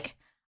 but like,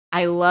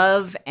 I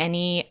love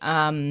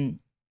anytime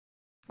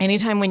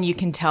when you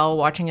can tell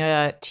watching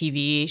a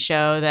TV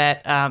show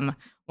that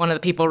one of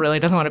the people really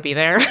doesn't want to be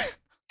there.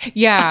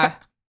 Yeah.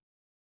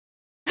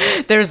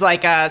 There's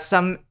like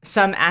some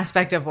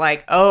aspect of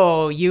like,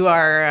 oh, you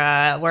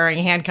are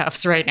wearing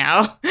handcuffs right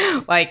now.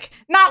 Like,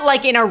 not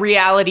like in a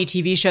reality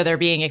TV show they're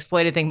being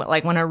exploited thing, but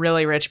like when a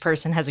really rich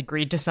person has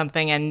agreed to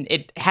something and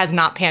it has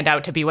not panned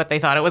out to be what they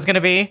thought it was going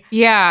to be.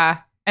 Yeah.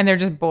 And they're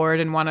just bored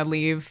and want to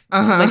leave.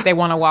 Like they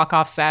want to walk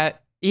off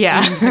set.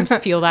 Yeah. You can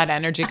feel that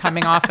energy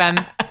coming off them.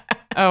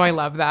 Oh, I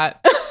love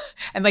that.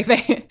 And like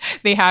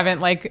they haven't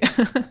like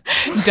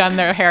done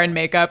their hair and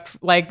makeup.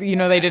 Like,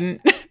 they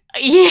didn't.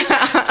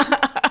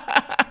 Yeah.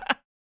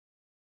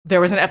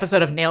 There was an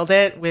episode of Nailed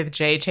It with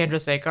Jay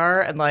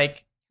Chandrasekhar, and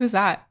like, who's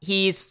that?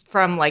 He's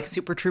from like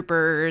Super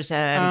Troopers,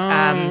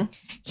 and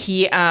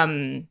he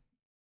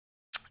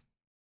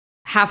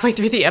halfway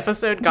through the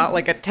episode got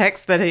like a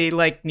text that he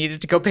like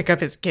needed to go pick up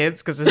his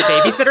kids because his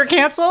babysitter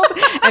canceled,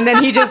 and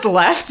then he just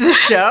left the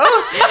show,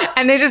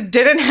 and they just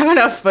didn't have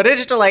enough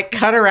footage to like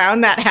cut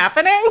around that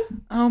happening.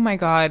 Oh my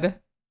God.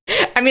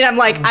 I'm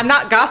like, I'm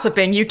not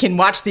gossiping. You can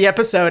watch the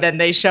episode and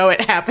they show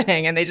it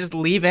happening and they just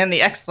leave in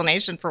the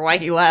explanation for why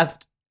he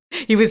left.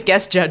 He was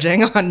guest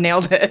judging on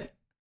Nailed It.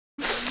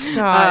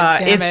 God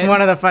damn it's it.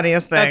 one of the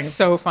funniest things. That's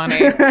so funny.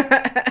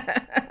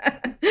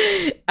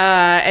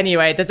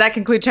 Anyway, does that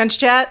conclude Chunch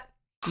Chat?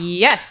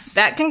 Yes.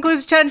 That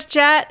concludes Chunch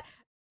Chat.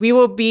 We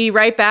will be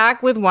right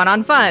back with One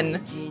on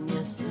Fun.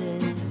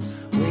 Geniuses,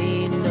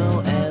 we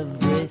know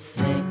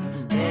everything.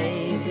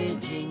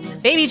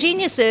 Baby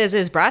Geniuses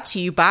is brought to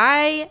you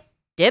by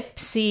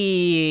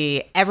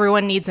Dipsea.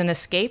 Everyone needs an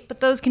escape,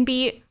 but those can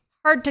be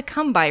hard to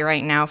come by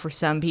right now for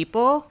some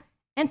people.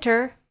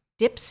 Enter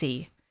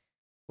Dipsea.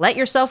 Let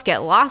yourself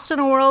get lost in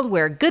a world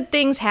where good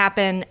things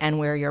happen and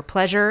where your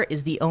pleasure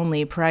is the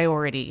only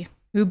priority.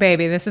 Ooh,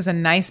 baby, this is a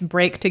nice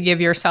break to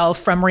give yourself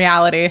from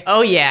reality.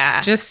 Oh,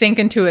 yeah. Just sink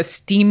into a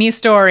steamy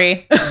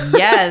story.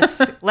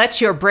 Yes. Let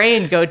your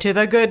brain go to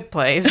the good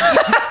place.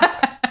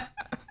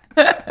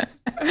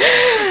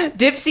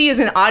 Dipsea is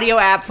an audio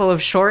app full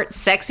of short,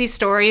 sexy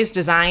stories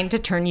designed to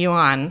turn you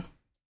on.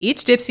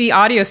 Each Dipsea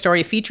audio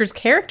story features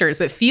characters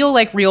that feel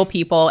like real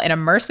people and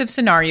immersive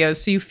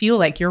scenarios so you feel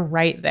like you're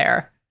right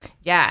there.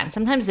 Yeah, and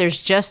sometimes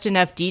there's just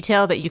enough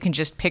detail that you can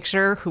just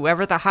picture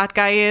whoever the hot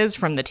guy is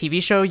from the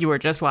TV show you were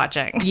just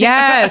watching.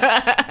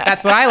 Yes,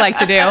 that's what I like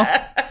to do.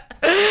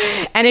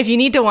 And if you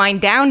need to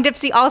wind down,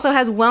 Dipsea also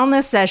has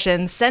wellness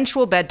sessions,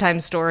 sensual bedtime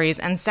stories,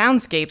 and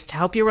soundscapes to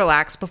help you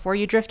relax before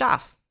you drift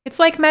off. It's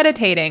like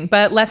meditating,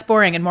 but less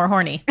boring and more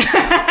horny.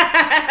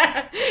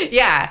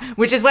 Yeah,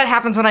 which is what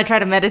happens when I try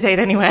to meditate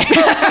anyway.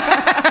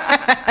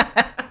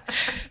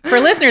 For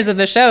listeners of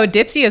the show,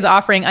 Dipsea is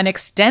offering an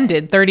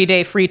extended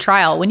 30-day free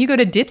trial when you go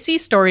to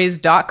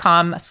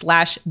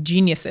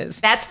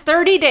dipseastories.com/geniuses. That's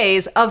 30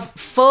 days of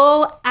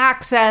full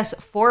access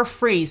for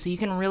free, so you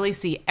can really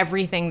see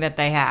everything that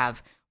they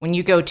have. When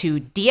you go to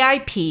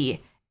DIPSEA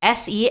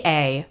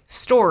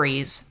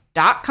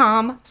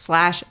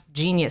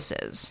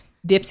stories.com/geniuses.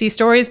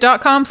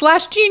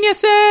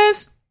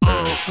 dipseastories.com/geniuses.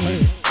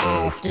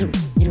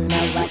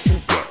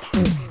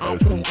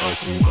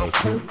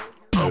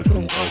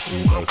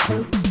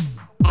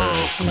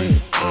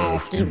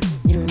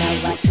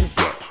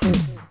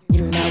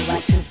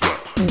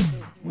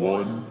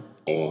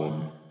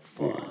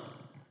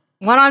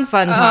 One on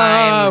fun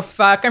time. Oh,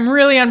 fuck. I'm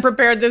really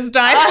unprepared this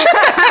time.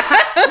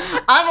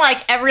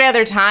 Unlike every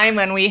other time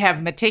when we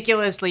have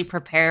meticulously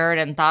prepared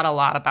and thought a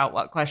lot about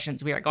what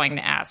questions we are going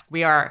to ask,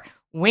 we are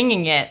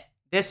winging it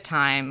this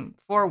time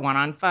for one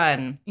on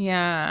fun.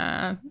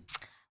 Yeah.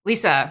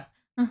 Lisa,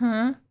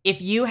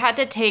 if you had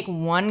to take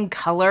one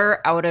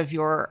color out of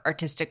your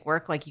artistic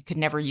work, like you could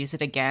never use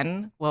it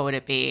again, what would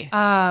it be?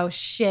 Oh,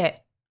 shit.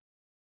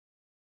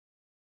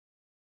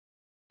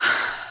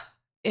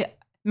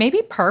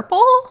 Maybe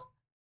purple?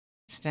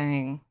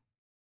 Interesting.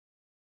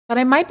 But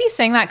I might be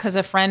saying that because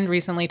a friend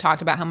recently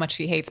talked about how much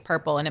she hates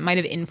purple, and it might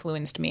have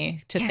influenced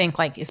me to think,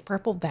 like, is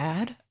purple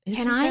bad?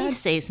 Can I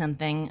say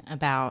something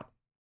about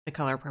the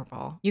color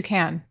purple? You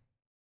can.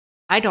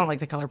 I don't like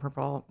the color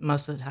purple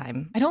most of the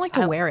time. I don't like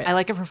to wear it. I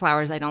like it for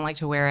flowers. I don't like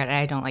to wear it. And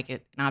I don't like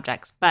it in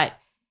objects. But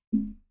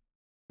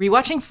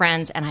rewatching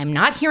Friends, and I'm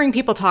not hearing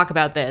people talk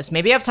about this.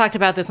 Maybe I've talked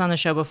about this on the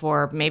show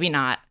before, maybe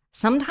not.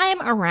 Sometime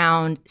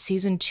around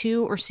season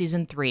 2 or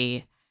season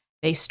 3,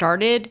 they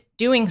started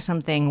doing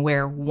something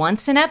where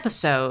once an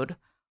episode,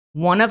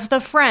 one of the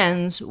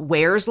friends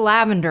wears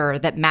lavender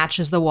that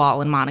matches the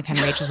wall in Monica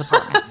and Rachel's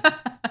apartment.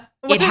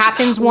 It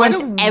happens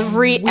once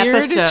every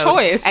episode.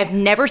 Choice. I've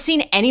never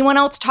seen anyone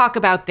else talk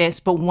about this,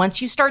 but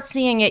once you start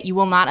seeing it, you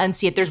will not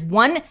unsee it. There's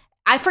one,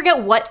 I forget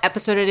what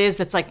episode it is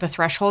that's like the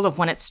threshold of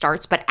when it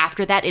starts, but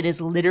after that, it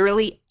is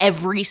literally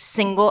every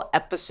single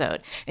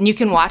episode. And you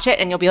can watch it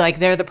and you'll be like,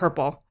 they're the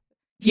purple.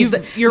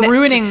 You're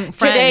ruining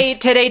Friends.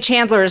 Today,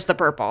 Chandler is the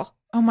purple.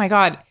 Oh my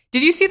God.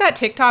 Did you see that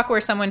TikTok where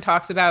someone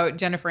talks about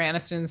Jennifer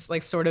Aniston's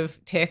like sort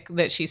of tick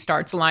that she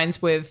starts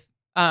lines with?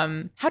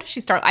 How does she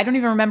start? I don't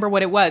even remember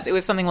what it was. It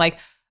was something like,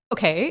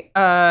 okay,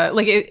 no,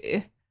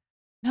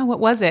 what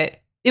was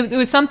it? It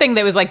was something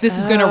that was like, this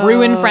is going to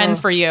ruin Friends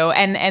for you.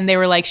 And they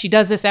were like, she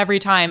does this every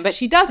time, but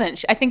she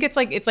doesn't. I think it's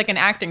like an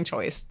acting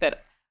choice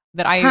that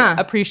I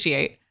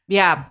appreciate.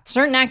 Yeah,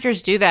 certain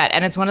actors do that.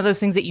 And it's one of those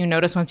things that you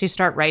notice once you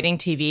start writing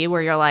TV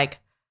where you're like,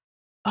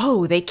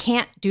 oh, they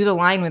can't do the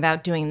line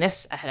without doing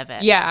this ahead of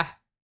it. Yeah.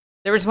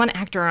 There was one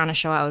actor on a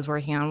show I was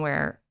working on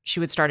where she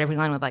would start every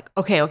line with like,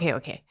 okay.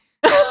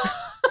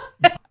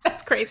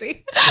 That's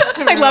crazy.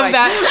 I love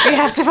that. We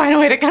have to find a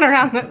way to cut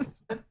around this.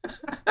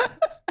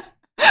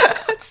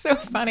 That's so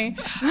funny.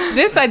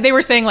 They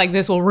were saying like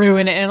this will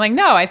ruin it, and like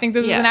no, I think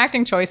this is an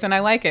acting choice, and I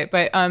like it.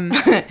 But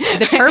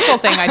the purple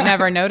thing I'd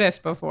never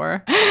noticed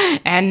before,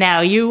 and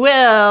now you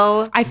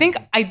will. I think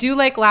I do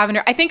like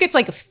lavender. I think it's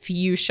like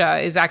fuchsia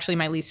is actually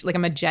my least, like a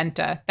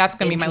magenta. That's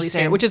going to be my least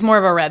favorite, which is more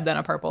of a red than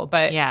a purple.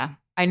 But yeah,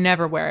 I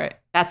never wear it.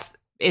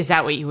 Is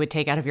that what you would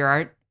take out of your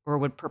art, or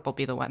would purple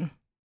be the one?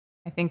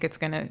 I think it's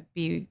gonna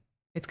be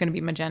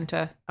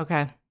magenta.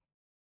 Okay.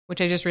 Which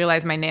I just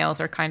realized my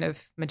nails are kind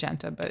of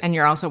magenta, and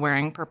you're also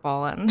wearing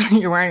purple, and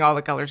you're wearing all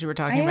the colors you were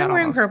talking about. I'm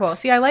wearing purple.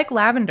 See, I like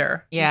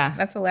lavender. Yeah,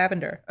 that's a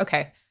lavender.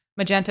 Okay,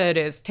 magenta it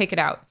is. Take it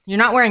out. You're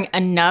not wearing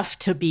enough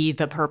to be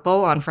the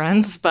purple on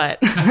Friends,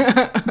 but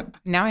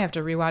now I have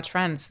to rewatch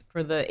Friends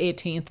for the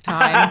 18th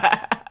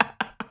time.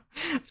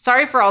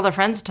 Sorry for all the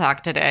Friends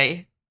talk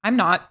today. I'm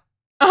not.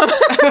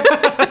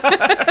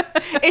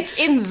 It's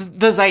in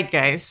the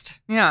zeitgeist.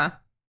 Yeah.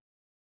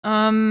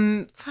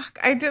 Fuck.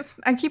 I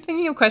keep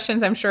thinking of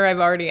questions I'm sure I've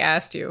already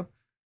asked you.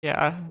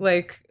 Yeah.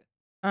 Like,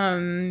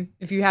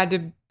 if you had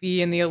to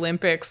be in the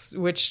Olympics,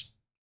 which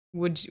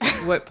Olympic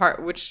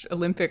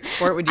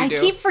sport would you do? I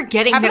keep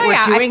forgetting that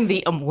we're doing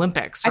the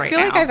Olympics right now. I feel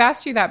like I've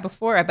asked you that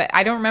before, but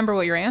I don't remember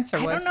what your answer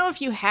was. I don't know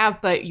if you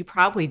have, but you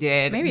probably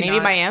did. Maybe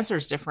my answer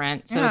is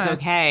different, so it's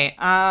okay.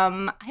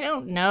 I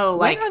don't know.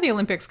 When are the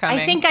Olympics coming?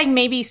 I think I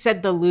maybe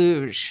said the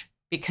luge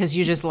because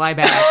you just lie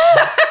back.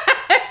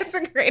 That's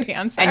a great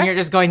answer. And you're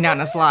just going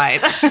down a slide.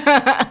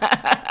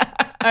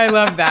 I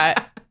love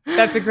that.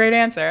 That's a great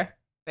answer.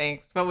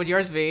 Thanks. What would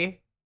yours be?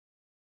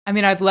 I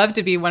mean, I'd love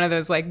to be one of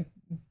those like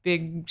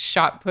big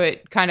shot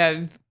put kind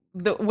of,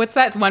 what's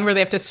that one where they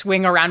have to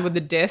swing around with the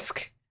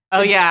disc?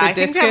 Oh, yeah. I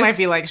think that might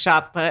be like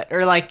shot put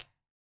or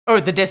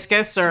the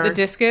discus or the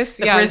discus.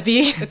 The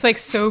frisbee. It's like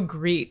so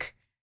Greek.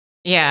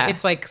 Yeah.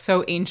 It's like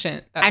so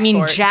ancient. That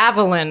sport.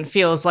 Javelin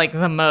feels like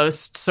the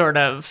most sort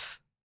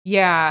of.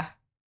 Yeah.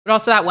 But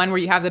also that one where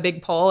you have the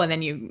big pole and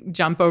then you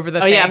jump over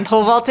the thing. Oh, yeah.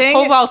 Pole vaulting?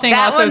 Pole vaulting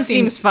that also one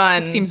seems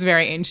fun. Seems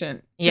very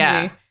ancient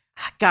to me.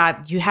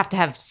 God, you have to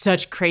have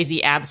such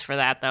crazy abs for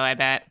that, though, I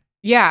bet.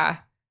 Yeah.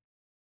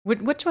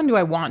 Which one do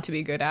I want to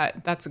be good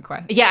at? That's a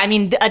question. Yeah, I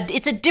mean,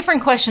 it's a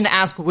different question to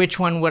ask which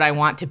one would I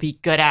want to be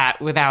good at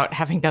without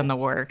having done the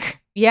work.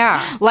 Yeah.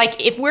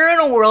 Like, if we're in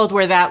a world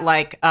where that,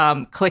 like,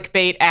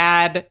 clickbait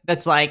ad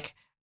that's like,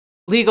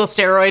 legal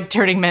steroid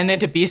turning men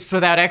into beasts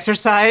without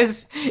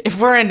exercise,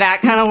 if we're in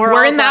that kind of world.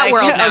 We're in that like,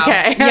 world now.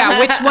 Okay. Yeah,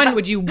 which one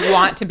would you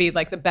want to be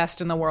like the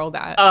best in the world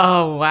at?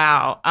 Oh,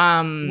 wow.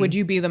 Would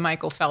you be the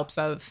Michael Phelps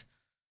of?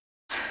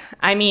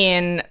 I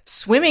mean,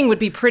 swimming would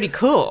be pretty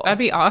cool. That'd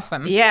be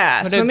awesome. Yeah,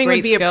 What a swimming would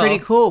great be skill. a pretty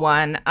cool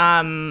one.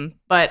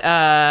 But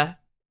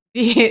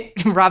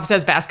Rob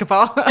says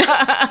basketball.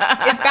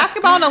 Is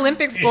basketball an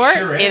Olympic sport?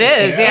 sure It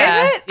is,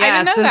 yeah. Is it? I Yeah,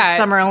 didn't it's know the that.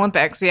 Summer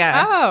Olympics,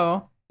 yeah.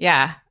 Oh.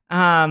 Yeah.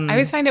 I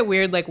always find it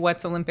weird, like,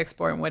 what's Olympic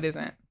sport and what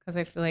isn't. Because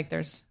I feel like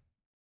there's...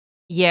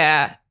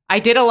 Yeah. I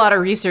did a lot of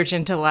research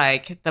into,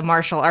 like, the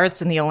martial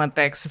arts in the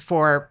Olympics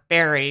for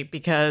Barry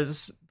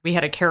because we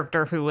had a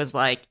character who was,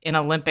 like, an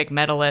Olympic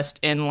medalist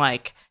in,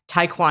 like,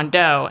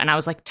 Taekwondo. And I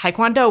was like,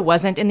 Taekwondo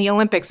wasn't in the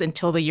Olympics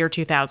until the year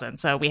 2000.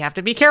 So we have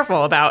to be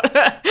careful about...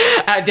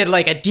 I did,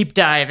 like, a deep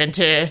dive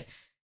into...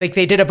 Like,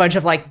 they did a bunch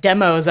of, like,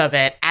 demos of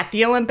it at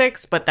the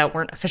Olympics, but that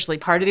weren't officially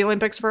part of the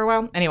Olympics for a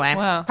while. Anyway,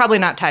 Wow. Probably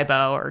not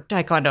Taibo or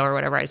Taekwondo or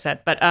whatever I said.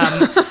 But,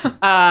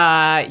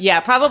 yeah,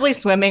 probably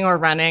swimming or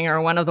running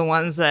or one of the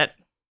ones that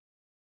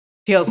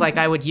feels like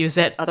I would use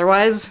it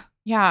otherwise.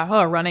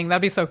 Yeah, running.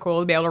 That'd be so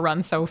cool to be able to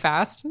run so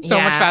fast. So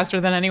Yeah. much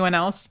faster than anyone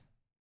else.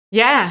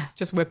 Yeah.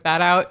 Just whip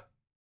that out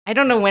I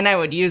don't know when I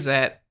would use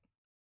it.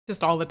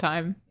 just all the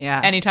time.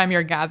 Yeah. Anytime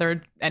you're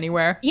gathered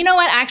anywhere. You know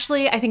what?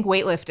 Actually, I think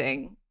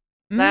weightlifting.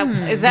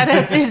 Mm. Is that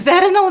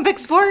an Olympic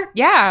sport?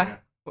 Yeah.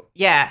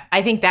 Yeah.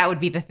 I think that would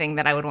be the thing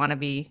that I would want to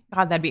be.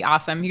 God, that'd be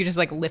awesome. You could just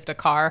like lift a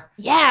car.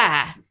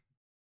 Yeah.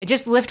 I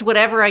just lift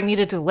whatever I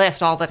needed to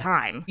lift all the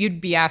time.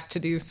 You'd be asked to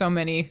do so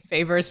many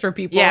favors for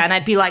people. Yeah, and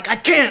I'd be like, I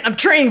can't. I'm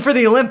training for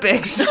the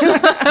Olympics.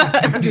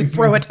 You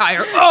throw a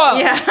tire. Oh,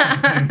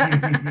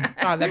 Yeah.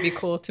 God, that'd be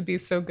cool to be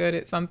so good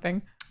at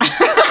something.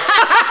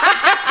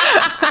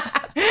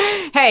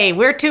 Hey,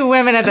 we're two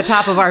women at the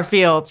top of our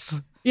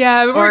fields,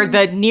 Yeah, but or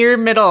the near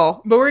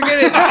middle. we're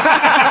good at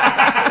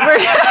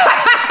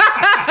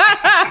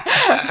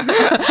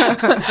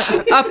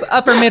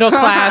upper middle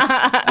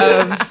class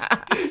of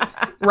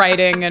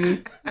writing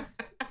and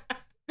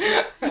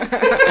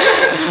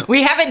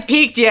We haven't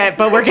peaked yet,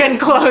 but we're getting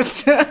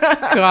close.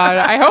 God,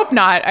 I hope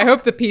not. I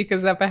hope the peak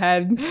is up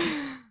ahead.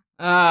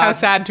 How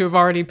sad to have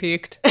already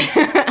peaked.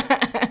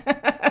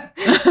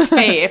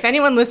 Hey, if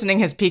anyone listening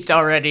has peaked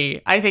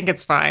already, I think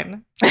it's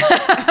fine.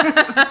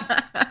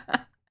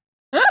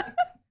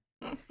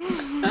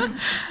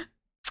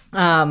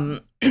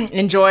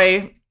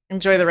 Enjoy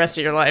the rest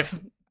of your life.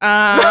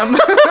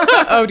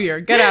 Oh dear,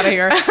 get out of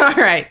here. All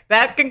right,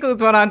 that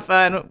concludes One on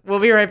Fun. We'll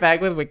be right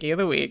back with Wiki of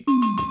the Week.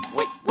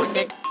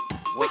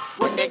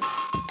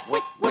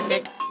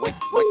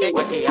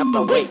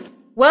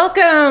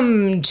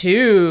 Welcome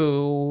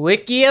to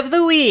Wiki of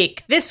the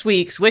Week. This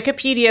week's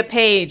Wikipedia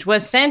page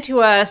was sent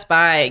to us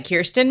by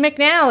Kirsten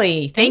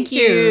McNally. Thank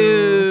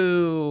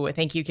you.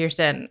 Thank you,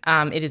 Kirsten.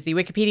 It is the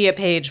Wikipedia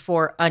page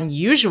for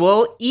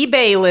unusual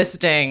eBay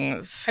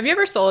listings. Have you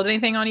ever sold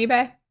anything on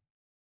eBay?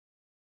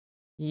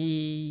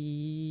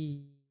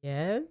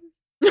 Yes.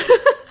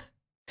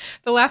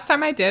 The last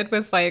time I did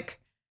was like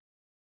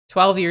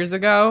 12 years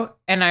ago,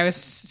 and I was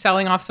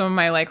selling off some of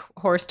my like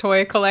horse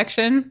toy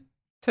collection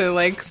to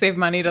like save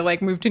money to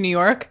like move to New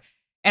York.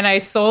 And I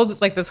sold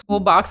like this whole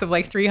box of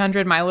like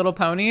 300 My Little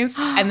Ponies,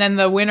 and then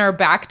the winner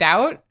backed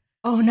out.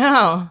 Oh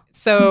no.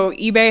 So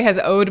eBay has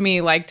owed me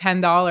like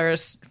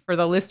 $10 for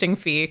the listing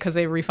fee because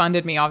they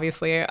refunded me,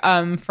 obviously,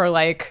 for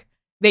like,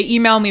 they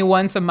email me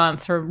once a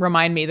month to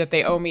remind me that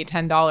they owe me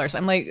 $10.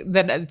 I'm like,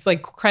 that it's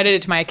like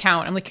credited to my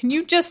account. I'm like, can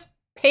you just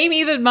pay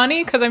me the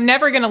money? Because I'm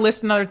never going to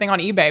list another thing on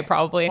eBay,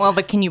 probably. Well,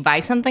 but can you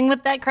buy something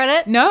with that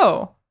credit?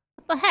 No.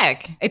 What the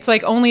heck? It's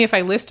like only if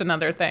I list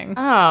another thing.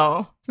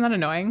 Oh, It's not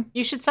annoying.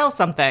 you should sell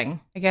something.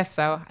 I guess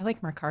so. I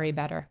like Mercari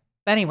better.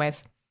 But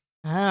anyways.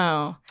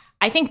 Oh.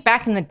 I think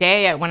back in the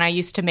day when I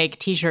used to make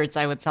t-shirts,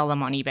 I would sell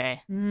them on eBay.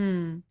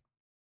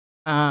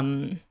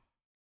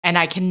 And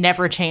I can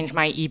never change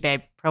my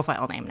eBay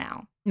profile name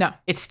now. No.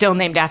 It's still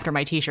named after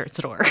my t-shirt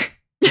store.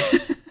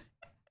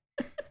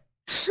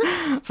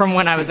 From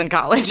when I was in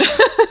college.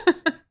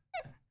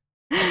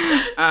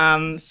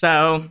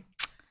 So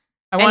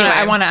I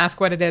Anyway. want to ask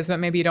what it is, but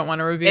maybe you don't want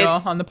to reveal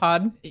It's- on the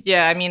pod.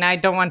 yeah, I mean, I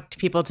don't want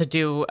people to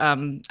do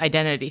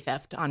identity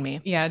theft on me.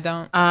 Yeah,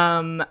 don't.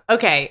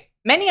 Okay.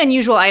 Many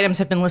unusual items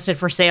have been listed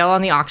for sale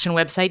on the auction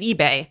website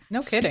eBay.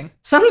 No kidding.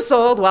 Some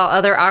sold while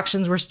other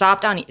auctions were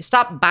stopped by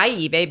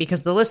eBay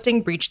because the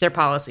listing breached their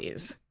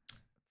policies.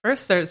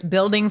 First, there's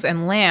buildings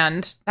and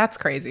land. That's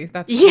crazy.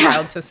 That's Yeah.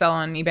 wild to sell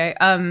on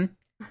eBay.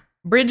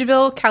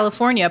 Bridgeville,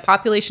 California,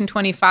 population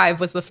 25,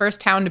 was the first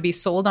town to be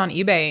sold on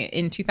eBay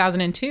in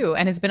 2002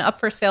 and has been up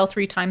for sale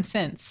 3 times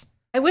since.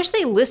 I wish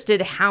they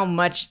listed how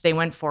much they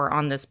went for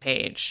on this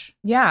page.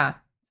 Yeah,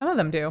 some of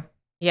them do.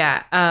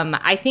 Yeah,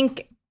 I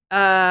think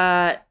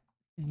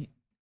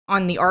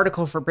on the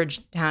article for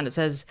Bridgetown, it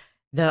says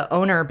the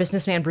owner,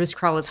 businessman Bruce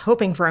Krull, is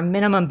hoping for a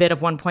minimum bid of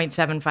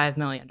 $1.75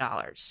 million.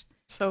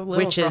 So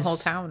little which for a is, whole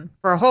town.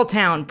 For a whole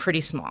town,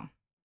 pretty small.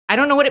 I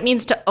don't know what it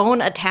means to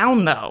own a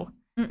town, though.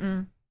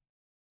 Mm-mm.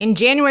 In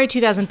January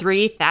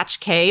 2003, Thatch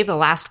Cay, the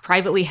last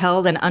privately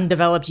held and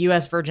undeveloped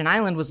U.S. Virgin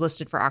Island, was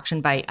listed for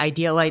auction by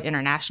Idealite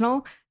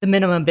International. The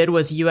minimum bid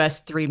was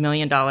U.S. $3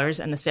 million,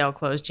 and the sale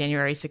closed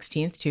January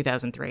 16th,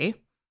 2003.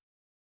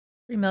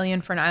 $3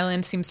 million for an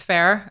island seems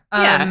fair.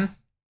 Yeah.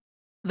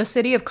 The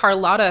city of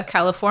Carlotta,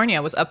 California,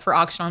 was up for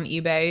auction on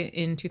eBay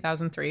in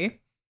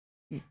 2003.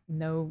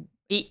 No.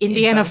 The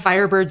Indiana info.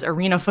 Firebirds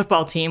arena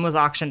football team was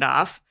auctioned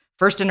off,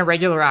 first in a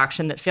regular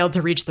auction that failed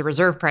to reach the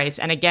reserve price,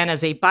 and again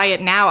as a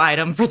buy-it-now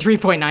item for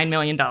 $3.9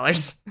 million.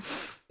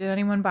 Did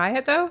anyone buy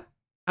it, though?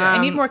 I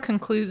need more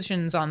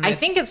conclusions on this. I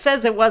think it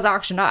says it was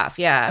auctioned off,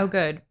 yeah. Oh,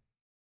 good.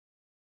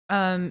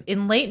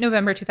 In late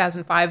November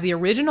 2005, the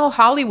original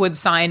Hollywood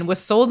sign was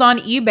sold on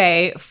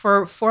eBay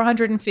for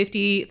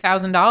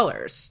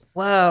 $450,000.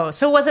 Whoa.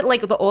 So was it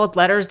like the old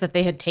letters that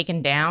they had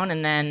taken down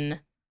and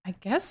then... I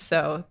guess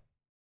so.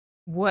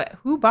 What?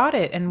 Who bought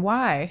it and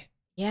why?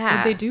 Yeah.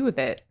 What did they do with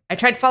it? I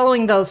tried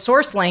following the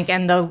source link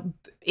and the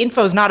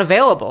info's not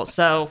available,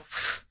 so...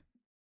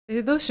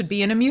 Those should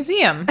be in a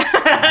museum.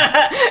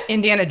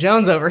 Indiana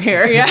Jones over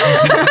here. Yeah.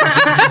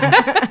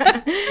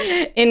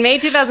 In May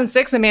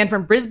 2006, a man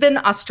from Brisbane,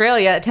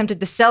 Australia,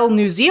 attempted to sell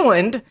New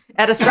Zealand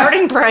at a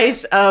starting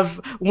price of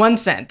 1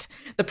 cent.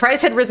 The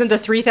price had risen to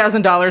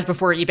 $3,000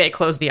 before eBay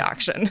closed the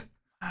auction.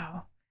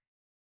 Wow.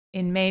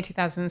 In May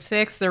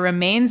 2006, the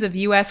remains of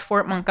U.S.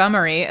 Fort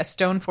Montgomery, a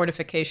stone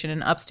fortification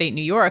in upstate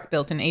New York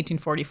built in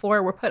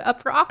 1844, were put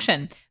up for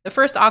auction. The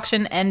first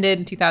auction ended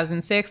in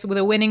 2006 with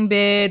a winning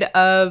bid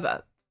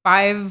of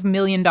 $5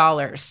 million.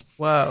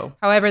 Whoa.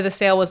 However, the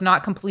sale was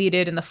not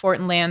completed and the fort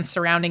and lands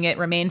surrounding it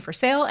remained for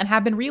sale and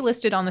have been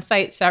relisted on the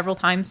site several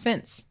times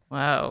since.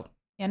 Whoa.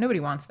 Yeah, nobody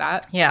wants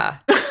that. Yeah.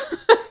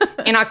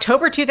 In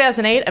October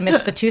 2008,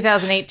 amidst the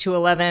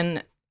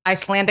 2008-11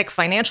 Icelandic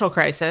financial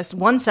crisis,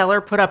 one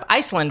seller put up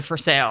Iceland for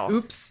sale.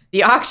 Oops.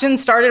 The auction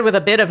started with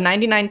a bid of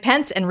 99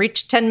 pence and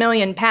reached 10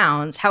 million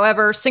pounds.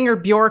 However, singer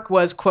Bjork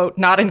was, quote,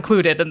 not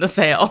included in the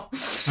sale.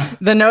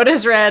 The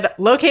notice read,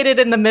 located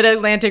in the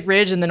Mid-Atlantic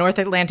Ridge in the North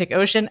Atlantic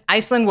Ocean,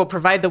 Iceland will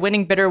provide the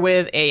winning bidder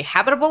with a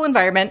habitable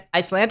environment,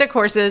 Icelandic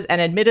horses, and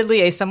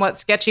admittedly a somewhat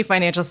sketchy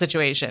financial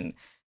situation.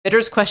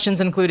 Bidders'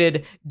 questions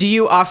included, do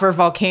you offer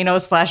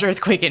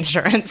volcano/earthquake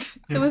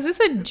insurance? So was this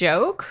a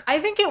joke? I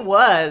think it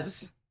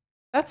was.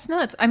 That's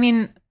nuts. I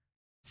mean,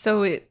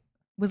 so it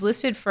was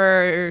listed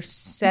for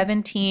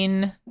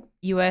 17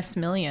 US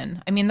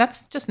million. I mean,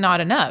 that's just not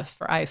enough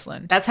for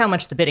Iceland. That's how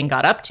much the bidding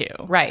got up to.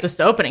 Right. Just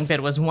the opening bid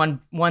was one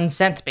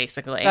cent,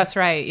 basically. That's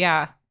right.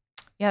 Yeah.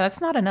 Yeah,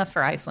 that's not enough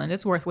for Iceland.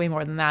 It's worth way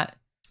more than that.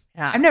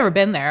 Yeah. I've never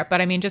been there,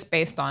 but I mean, just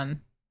based on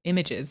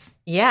images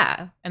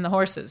Yeah. and the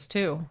horses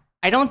too.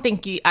 I don't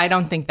think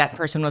that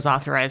person was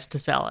authorized to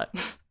sell it.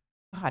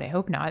 God, I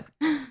hope not.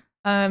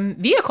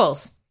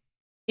 Vehicles.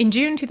 In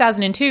June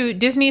 2002,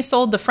 Disney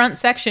sold the front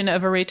section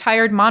of a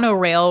retired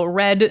monorail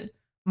red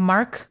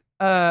Mark,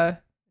 is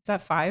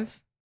that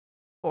 5?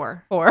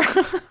 4. 4.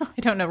 I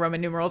don't know Roman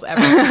numerals ever.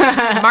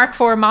 Mark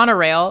IV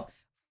monorail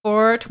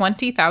for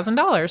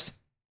 $20,000.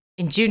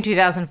 In June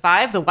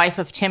 2005, the wife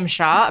of Tim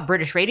Shaw, a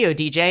British radio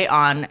DJ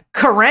on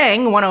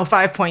Kerrang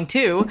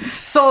 105.2,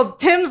 sold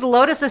Tim's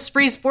Lotus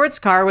Esprit sports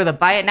car with a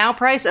buy-it-now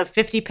price of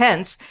 50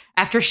 pence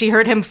after she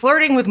heard him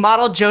flirting with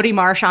model Jody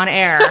Marsh on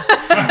air.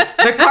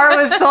 The car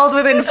was sold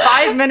within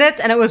 5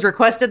 minutes, and it was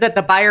requested that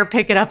the buyer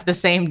pick it up the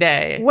same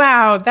day.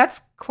 Wow,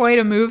 that's quite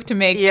a move to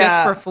make just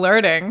Yeah. for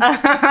flirting.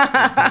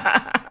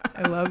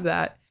 I love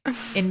that.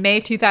 In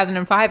May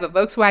 2005, a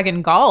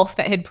Volkswagen Golf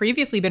that had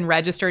previously been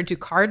registered to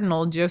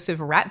Cardinal Joseph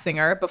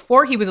Ratzinger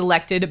before he was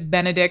elected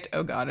Benedict,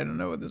 oh God, I don't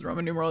know what this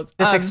Roman numeral is.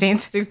 The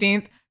 16th?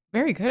 16th.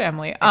 Very good,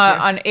 Emily.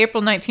 On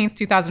April 19th,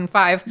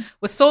 2005,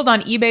 was sold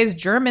on eBay's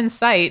German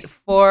site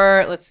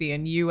for, let's see,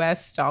 in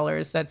US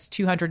dollars, that's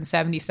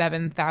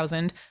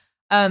 $277,000.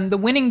 The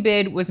winning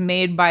bid was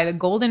made by the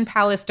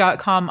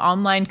GoldenPalace.com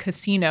online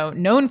casino,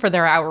 known for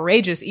their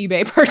outrageous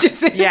eBay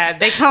purchases. Yeah,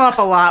 they come up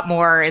a lot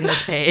more in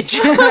this page.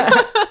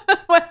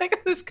 I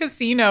think this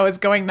casino is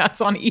going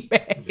nuts on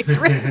eBay. It's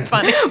really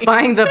funny.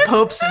 Buying the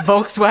Pope's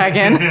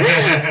Volkswagen.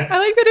 I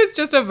like that it's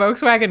just a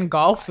Volkswagen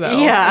Golf, though.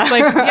 Yeah. It's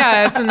like,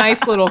 yeah, it's a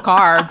nice little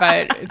car,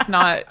 but it's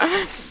not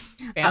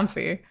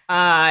fancy.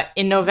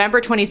 In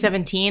November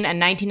 2017, a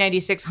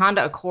 1996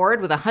 Honda Accord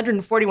with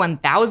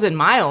 141,000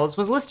 miles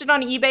was listed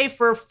on eBay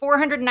for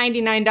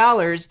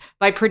 $499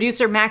 by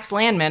producer Max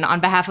Landman on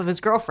behalf of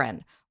his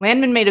girlfriend.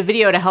 Landman made a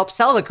video to help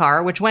sell the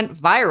car, which went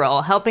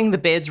viral, helping the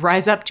bids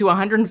rise up to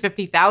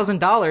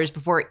 $150,000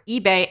 before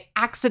eBay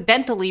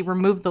accidentally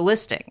removed the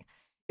listing.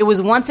 It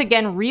was once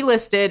again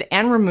relisted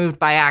and removed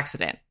by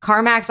accident.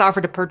 CarMax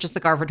offered to purchase the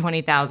car for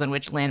 $20,000,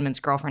 which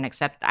Landman's girlfriend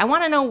accepted. I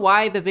want to know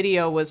why the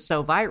video was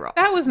so viral.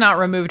 That was not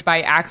removed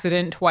by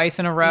accident twice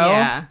in a row.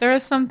 Yeah. There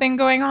is something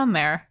going on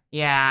there.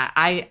 Yeah,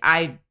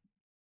 I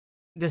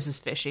This is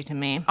fishy to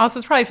me. Also,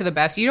 it's probably for the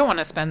best. You don't want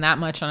to spend that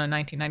much on a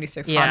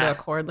 1996 Yeah. Honda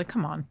Accord. Like,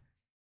 come on.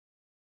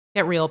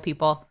 Get real,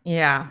 people.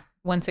 Yeah.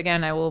 Once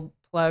again, I will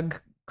plug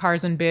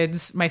Cars and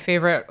Bids, my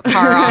favorite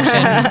car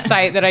auction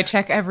site that I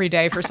check every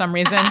day for some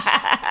reason.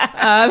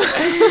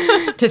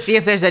 To see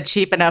if there's a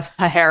cheap enough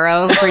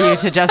Pajero for you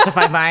to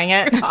justify buying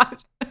it.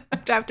 God,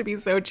 it'd have to be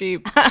so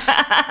cheap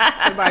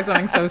to buy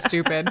something so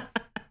stupid.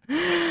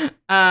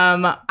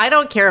 I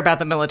don't care about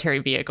the military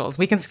vehicles.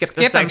 We can skip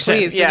this them,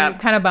 section. please. Yeah. It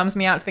kind of bums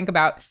me out to think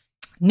about.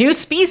 New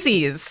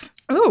species.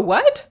 Ooh,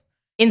 what?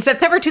 In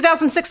September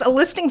 2006, a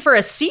listing for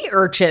a sea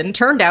urchin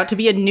turned out to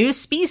be a new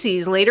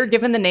species, later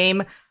given the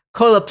name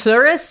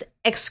Coloplurus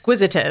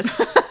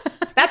exquisitus.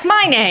 That's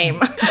my name.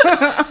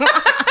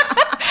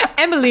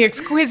 Emily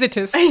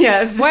Exquisitus.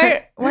 Yes.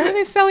 Why are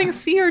they selling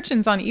sea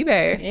urchins on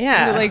eBay?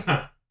 Yeah. Is it like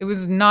it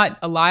was not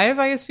alive,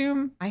 I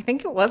assume? I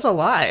think it was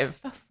alive.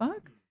 The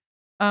fuck?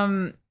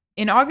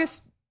 In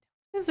August,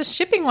 what was the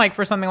shipping like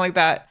for something like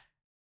that?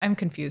 I'm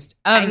confused.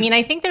 I mean,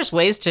 I think there's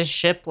ways to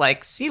ship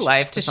like sea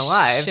life to that's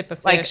alive. ship a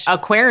like fish.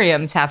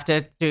 aquariums have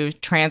to do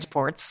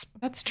transports,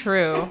 That's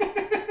true.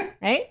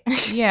 right?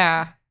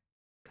 Yeah.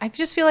 I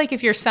just feel like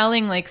if you're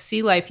selling like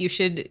sea life, you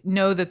should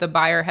know that the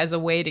buyer has a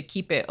way to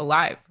keep it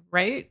alive,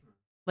 right?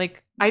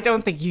 Like, I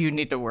don't think you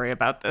need to worry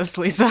about this,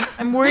 Lisa.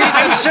 I'm worried.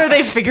 I'm sure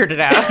they figured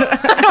it out.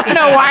 I don't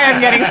know why I'm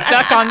getting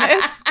stuck on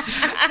this.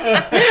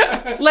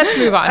 Let's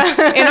move on.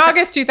 In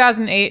August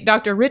 2008,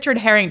 Dr. Richard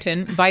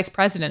Harrington, vice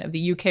president of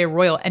the UK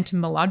Royal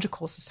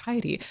Entomological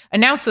Society,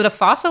 announced that a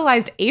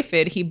fossilized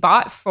aphid he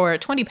bought for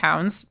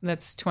 £20,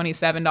 that's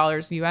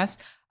 $27 US,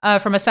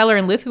 from a seller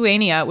in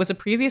Lithuania was a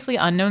previously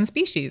unknown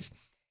species.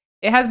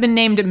 It has been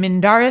named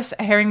Mindaris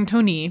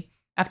harringtoni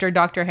after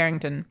Dr.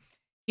 Harrington.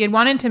 He had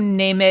wanted to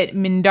name it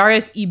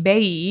Mindaris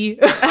ebayi,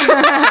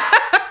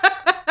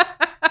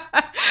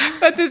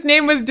 but this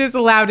name was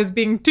disallowed as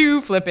being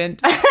too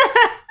flippant.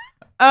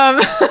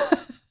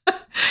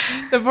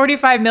 The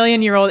 45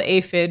 million year old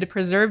aphid,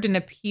 preserved in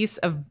a piece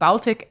of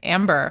Baltic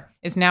amber,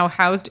 is now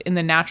housed in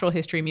the Natural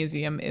History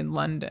Museum in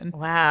London.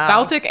 Wow.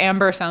 Baltic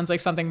amber sounds like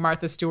something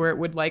Martha Stewart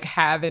would like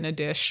have in a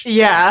dish.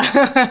 Yeah.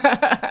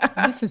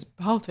 This is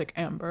Baltic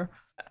amber.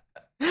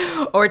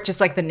 Or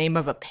just like the name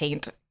of a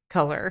paint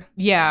color.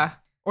 Yeah.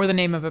 Or the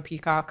name of a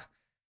peacock.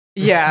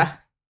 Yeah.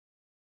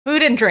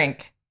 Food and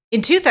drink.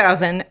 In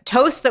 2000,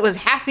 toast that was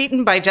half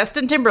eaten by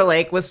Justin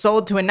Timberlake was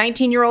sold to a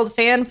 19-year-old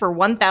fan for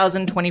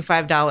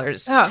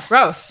 $1,025. Oh,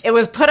 gross. It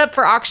was put up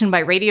for auction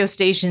by radio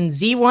station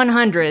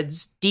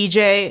Z100's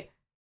DJ.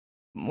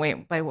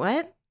 Wait, by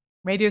what?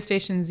 Radio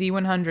station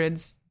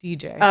Z100's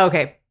DJ. Oh,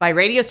 okay. By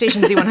radio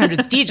station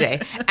Z100's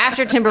DJ,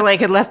 after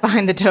Timberlake had left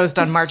behind the toast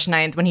on March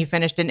 9th when he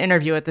finished an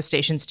interview at the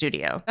station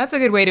studio. That's a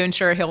good way to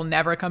ensure he'll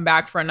never come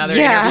back for another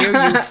Yeah.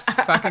 interview, you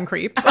fucking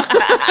creeps.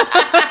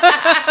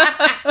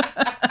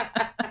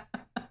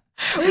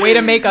 Way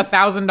to make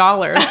 $1,000.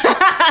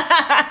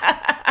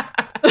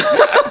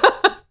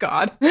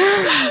 God.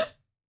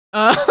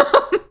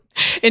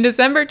 In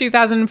December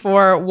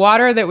 2004,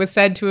 water that was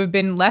said to have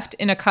been left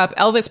in a cup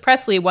Elvis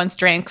Presley once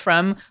drank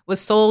from was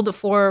sold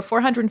for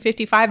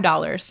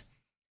 $455.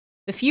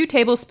 The few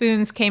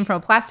tablespoons came from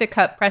a plastic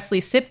cup Presley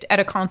sipped at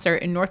a concert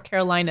in North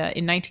Carolina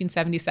in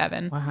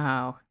 1977.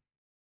 Wow.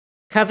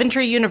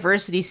 Coventry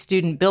University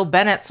student Bill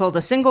Bennett sold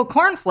a single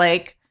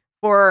cornflake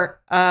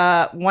for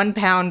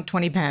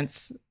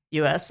 £1.20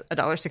 US,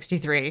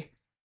 $1.63.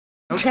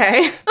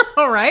 Okay.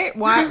 All right.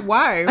 Why?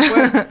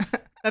 What?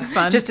 That's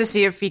fun. Just to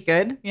see if he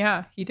could.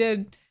 Yeah, he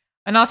did.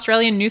 An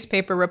Australian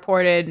newspaper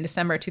reported in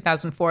December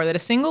 2004 that a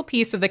single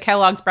piece of the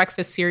Kellogg's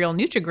breakfast cereal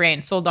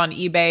Nutri-Grain sold on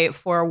eBay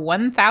for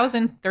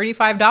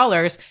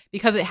 $1,035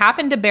 because it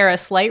happened to bear a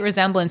slight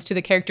resemblance to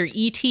the character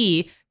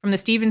E.T. from the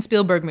Steven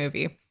Spielberg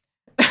movie.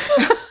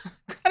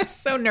 That is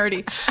so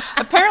nerdy.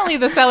 Apparently,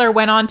 the seller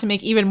went on to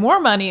make even more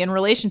money in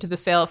relation to the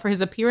sale for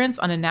his appearance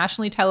on a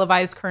nationally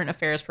televised current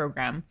affairs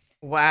program.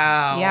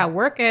 Wow. Yeah,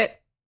 work it.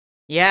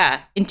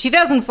 Yeah. In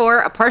 2004,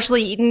 a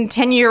partially eaten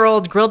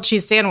 10-year-old grilled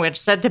cheese sandwich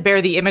said to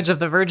bear the image of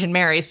the Virgin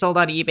Mary sold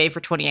on eBay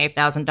for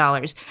 $28,000.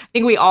 I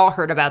think we all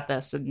heard about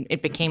this, and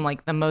it became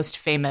like the most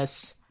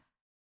famous,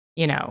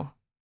 Oh,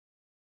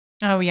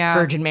 yeah.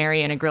 Virgin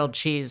Mary and a grilled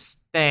cheese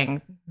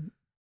thing.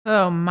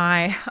 Oh,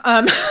 my.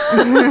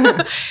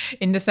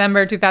 In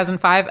December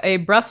 2005, a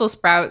Brussels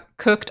sprout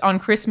cooked on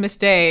Christmas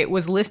Day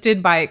was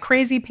listed by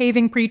Crazy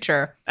Paving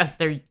Preacher. That's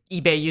their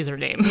eBay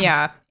username.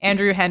 Yeah,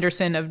 Andrew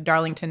Henderson of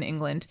Darlington,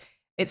 England.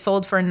 It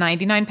sold for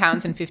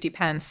 £99 and 50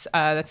 pence.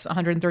 That's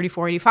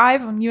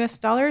 $134.85 on US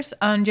dollars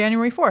on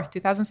January 4th,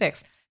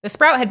 2006. The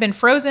sprout had been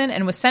frozen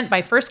and was sent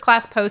by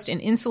first-class post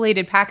in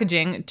insulated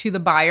packaging to the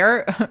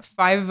buyer,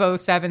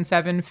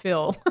 5077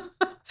 Phil.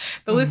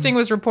 The listing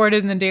was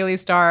reported in the Daily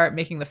Star,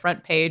 making the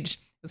front page. It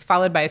was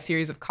followed by a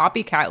series of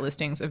copycat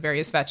listings of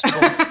various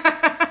vegetables.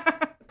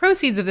 The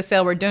proceeds of the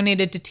sale were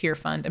donated to Tear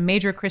Fund, a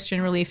major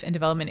Christian relief and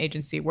development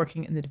agency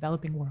working in the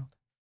developing world.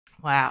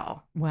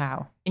 Wow.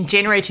 Wow. In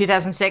January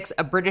 2006,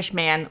 a British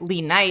man,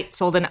 Lee Knight,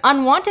 sold an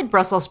unwanted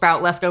Brussels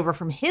sprout left over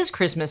from his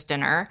Christmas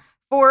dinner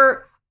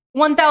for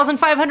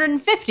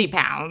 1,550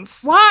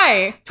 pounds.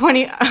 Why?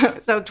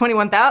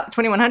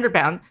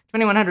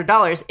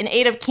 $2,100 in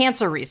aid of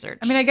cancer research.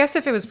 I mean, I guess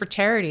if it was for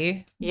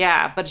charity.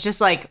 Yeah, but it's just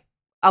like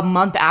a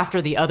month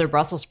after the other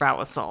Brussels sprout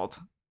was sold.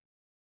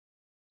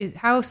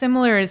 How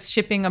similar is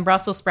shipping a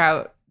Brussels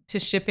sprout to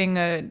shipping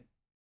a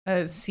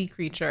sea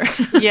creature?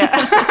 Yeah.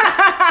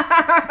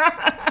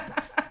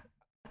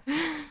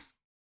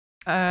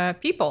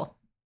 People.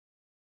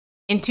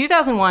 In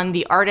 2001,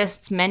 the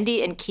artists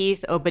Mendy and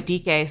Keith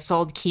Obadike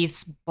sold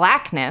Keith's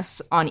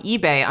Blackness on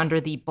eBay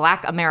under the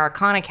Black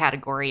Americana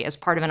category as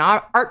part of an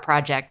art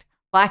project,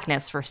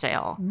 Blackness for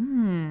Sale.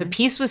 The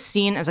piece was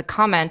seen as a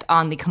comment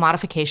on the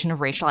commodification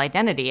of racial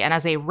identity and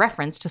as a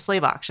reference to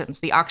slave auctions.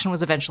 The auction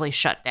was eventually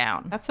shut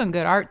down. That's some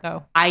good art,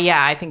 though.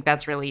 I think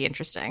that's really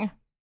interesting.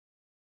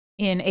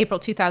 In April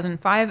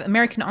 2005,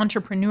 American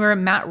entrepreneur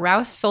Matt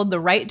Rouse sold the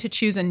right to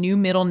choose a new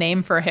middle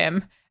name for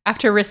him.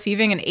 After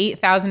receiving an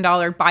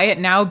 $8,000 buy it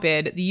now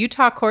bid, the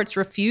Utah courts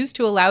refused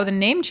to allow the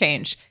name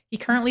change. He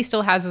currently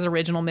still has his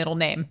original middle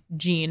name,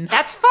 Gene.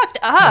 That's fucked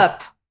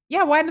up.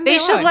 Yeah, why didn't They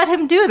should let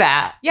him do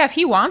that. Yeah, if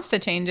he wants to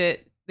change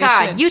it, they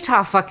God, should.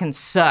 Utah fucking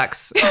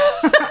sucks.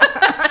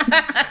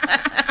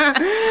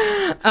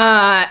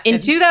 In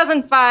June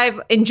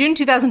 2005,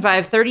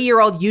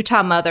 30-year-old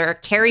Utah mother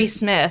Carrie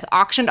Smith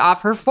auctioned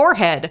off her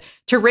forehead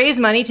to raise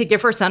money to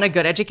give her son a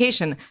good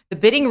education. The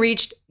bidding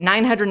reached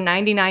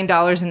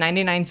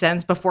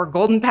 $999.99 before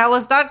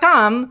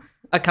GoldenPalace.com,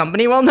 a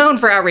company well known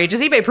for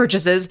outrageous eBay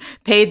purchases,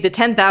 paid the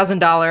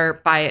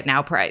 $10,000 buy it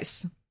now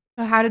price.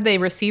 How did they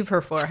receive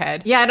her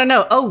forehead? Yeah, I don't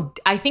know. Oh,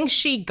 I think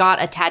she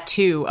got a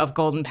tattoo of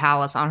Golden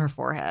Palace on her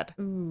forehead.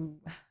 Ooh,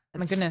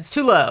 my It's goodness.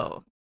 too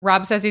low.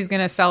 Rob says he's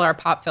going to sell our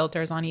pop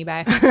filters on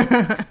eBay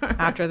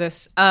after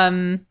this.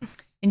 In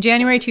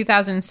January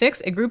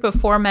 2006, a group of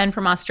 4 men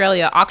from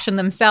Australia auctioned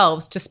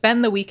themselves to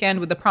spend the weekend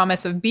with the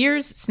promise of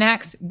beers,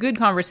 snacks, good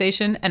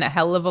conversation, and a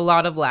hell of a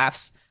lot of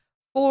laughs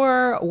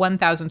for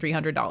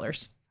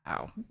 $1,300.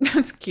 Wow.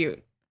 That's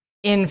cute.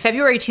 In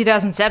February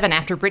 2007,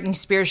 after Britney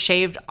Spears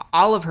shaved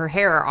all of her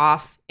hair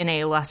off in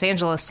a Los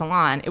Angeles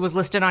salon, it was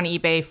listed on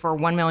eBay for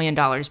 $1 million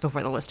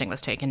before the listing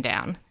was taken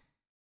down.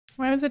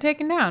 Why was it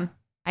taken down?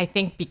 I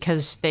think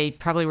because they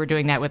probably were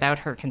doing that without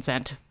her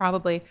consent.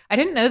 Probably. I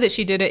didn't know that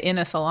she did it in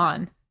a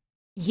salon.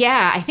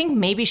 Yeah, I think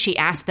maybe she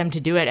asked them to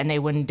do it and they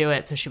wouldn't do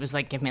it. So she was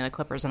like, give me the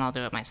clippers and I'll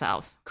do it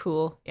myself.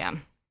 Cool. Yeah.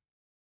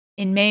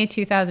 In May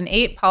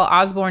 2008, Paul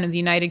Osborne of the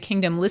United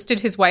Kingdom listed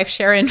his wife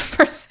Sharon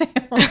for sale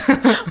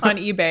on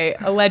eBay,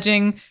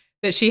 alleging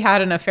that she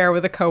had an affair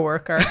with a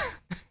coworker.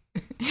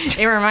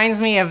 It reminds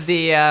me of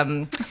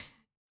the...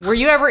 were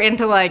you ever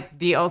into like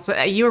the Olsen?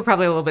 You were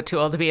probably a little bit too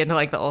old to be into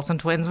like the Olsen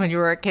twins when you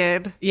were a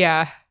kid.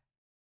 Yeah.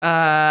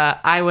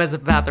 I was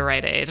about the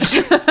right age.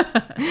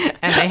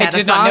 And they had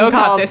did not know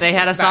about this a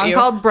about song you.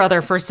 called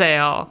Brother for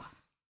Sale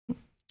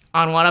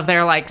on one of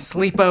their like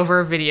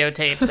sleepover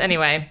videotapes.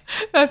 Anyway,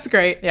 That's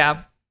great.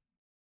 yeah.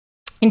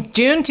 In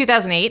June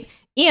 2008,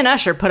 Ian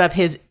Usher put up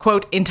his,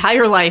 quote,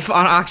 entire life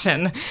on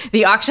auction.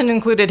 The auction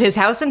included his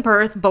house in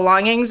Perth,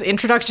 belongings,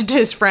 introduction to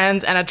his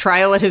friends, and a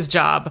trial at his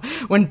job.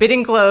 When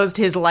bidding closed,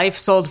 his life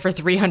sold for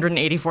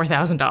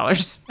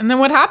 $384,000. And then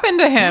what happened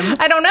to him?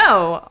 I don't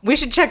know. We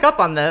should check up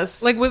on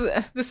this. Like,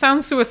 this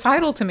sounds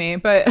suicidal to me,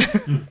 but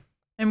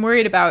I'm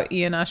worried about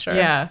Ian Usher.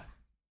 Yeah. Is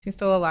he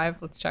still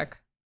alive? Let's check.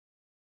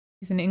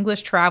 He's an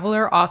English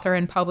traveler, author,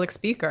 and public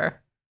speaker.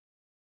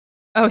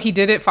 Oh, he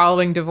did it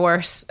following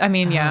divorce. I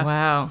mean, yeah. Oh,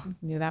 wow.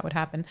 Knew that would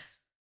happen.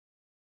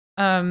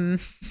 In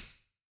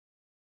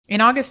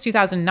August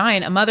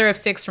 2009, a mother of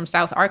 6 from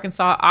South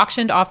Arkansas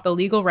auctioned off the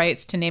legal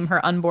rights to name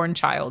her unborn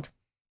child.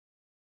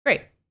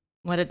 Great.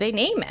 What did they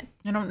name it?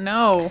 I don't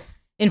know.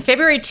 In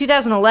February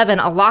 2011,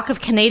 a lock of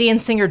Canadian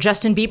singer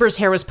Justin Bieber's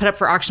hair was put up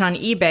for auction on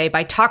eBay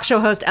by talk show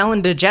host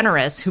Ellen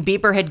DeGeneres, who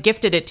Bieber had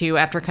gifted it to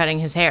after cutting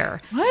his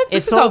hair. What?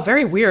 This is all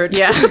very weird.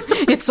 Yeah.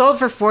 It sold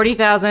for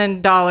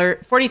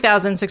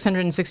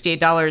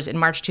 $40,668 in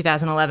March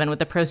 2011, with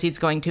the proceeds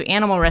going to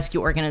animal rescue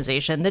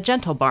organization The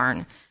Gentle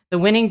Barn. The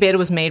winning bid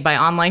was made by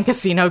online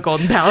casino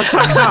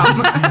GoldenPalace.com.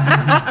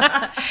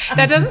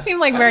 That doesn't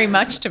seem like very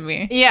much to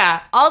me.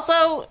 Yeah.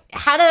 Also,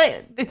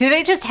 do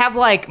they just have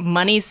like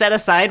money set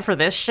aside for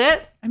this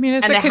shit? I mean,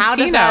 it's And a then how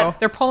does casino. that-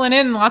 They're pulling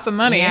in lots of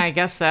money. Yeah, I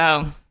guess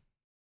so.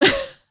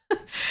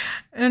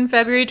 On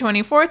February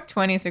 24th,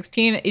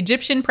 2016,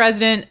 Egyptian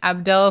President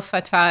Abdel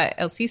Fattah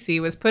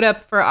el-Sisi was put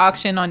up for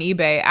auction on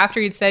eBay after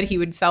he'd said he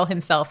would sell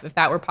himself if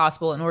that were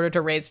possible in order to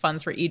raise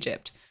funds for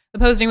Egypt. The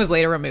posting was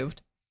later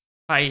removed.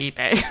 By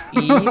eBay.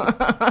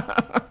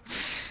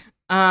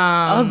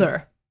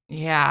 Other.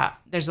 Yeah,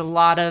 there's a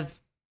lot of...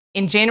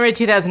 In January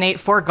 2008,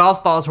 4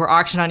 golf balls were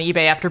auctioned on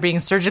eBay after being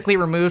surgically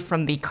removed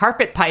from the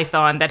carpet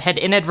python that had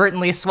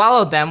inadvertently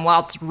swallowed them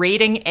whilst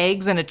raiding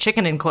eggs in a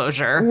chicken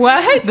enclosure.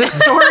 What? The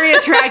story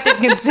attracted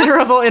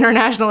considerable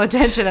international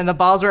attention, and the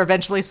balls were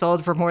eventually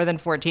sold for more than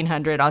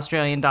 1,400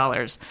 Australian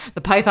dollars.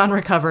 The python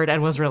recovered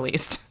and was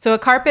released. So a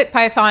carpet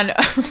python,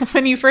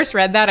 when you first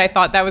read that, I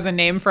thought that was a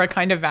name for a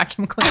kind of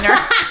vacuum cleaner.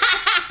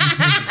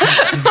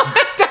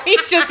 Don't you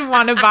just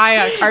want to buy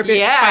a carpet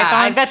Yeah, python.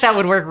 I bet that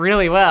would work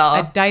really well.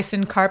 A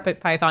Dyson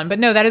carpet python. But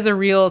no, that is a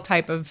real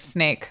type of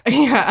snake.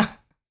 Yeah.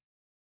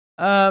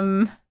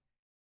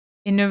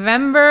 In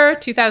November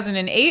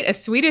 2008, a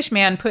Swedish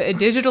man put a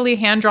digitally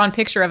hand-drawn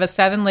picture of a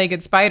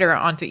 7-legged spider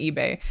onto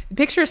eBay. The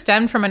picture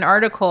stemmed from an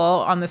article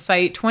on the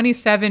site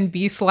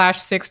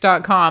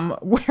 27b/6.com,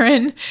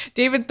 wherein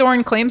David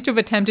Thorne claims to have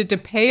attempted to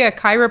pay a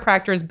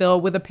chiropractor's bill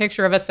with a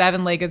picture of a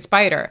 7-legged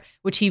spider,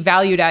 which he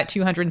valued at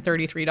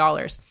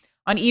 $233.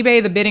 On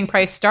eBay, the bidding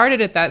price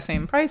started at that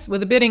same price, with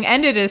the bidding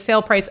ended at a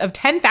sale price of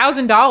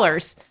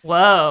 $10,000.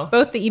 Whoa.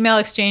 Both the email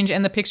exchange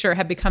and the picture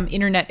have become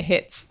internet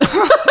hits.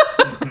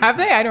 Have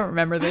they? I don't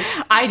remember this.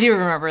 I do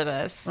remember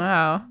this.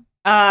 Wow.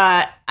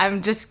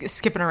 I'm just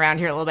skipping around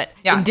here a little bit.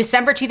 Yeah. In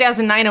December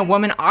 2009, a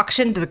woman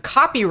auctioned the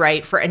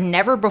copyright for a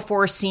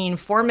never-before-seen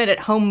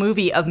 4-minute home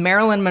movie of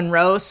Marilyn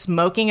Monroe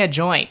smoking a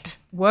joint.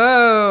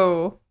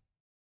 Whoa.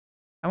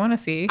 I want to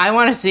see. I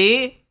want to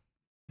see.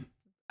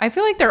 I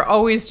feel like they're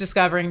always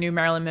discovering new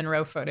Marilyn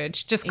Monroe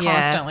footage, just Yeah.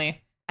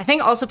 constantly. I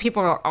think also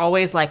people are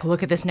always like,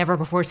 look at this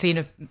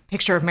never-before-seen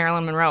picture of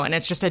Marilyn Monroe, and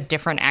it's just a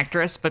different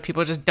actress, but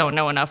people just don't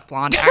know enough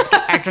blonde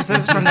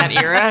actresses from that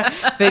era.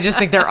 They just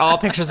think they're all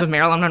pictures of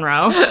Marilyn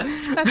Monroe.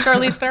 That's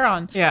Charlize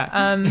Theron.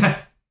 Yeah.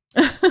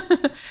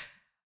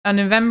 On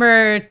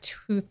November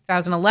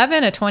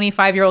 2011, a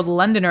 25-year-old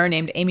Londoner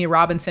named Amy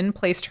Robinson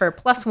placed her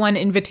 +1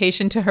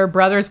 invitation to her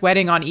brother's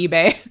wedding on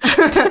eBay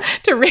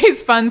to raise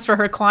funds for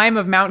her climb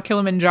of Mount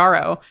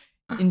Kilimanjaro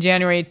in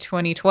January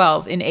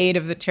 2012 in aid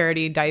of the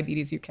charity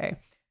Diabetes UK.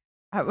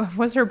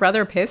 Was her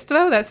brother pissed,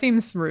 though? That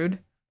seems rude.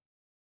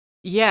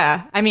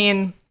 Yeah. I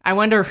mean, I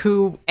wonder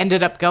who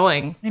ended up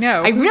going. I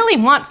know. I really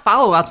want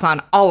follow-ups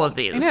on all of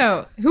these. I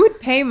know. Who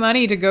would pay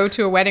money to go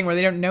to a wedding where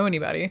they don't know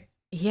anybody?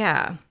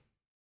 Yeah.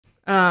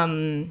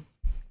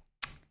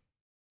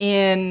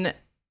 In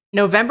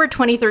November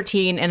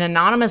 2013, an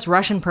anonymous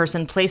Russian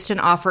person placed an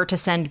offer to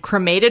send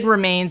cremated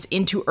remains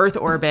into Earth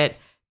orbit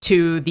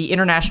to the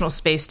International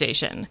Space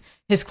Station.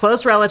 His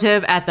close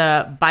relative at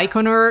the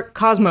Baikonur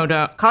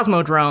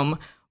Cosmodrome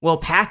will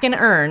pack an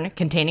urn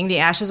containing the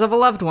ashes of a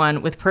loved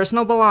one with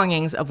personal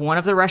belongings of one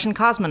of the Russian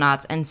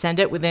cosmonauts and send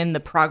it within the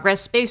Progress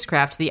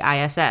spacecraft, the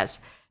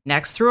ISS.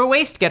 Next, through a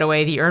waste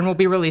getaway, the urn will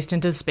be released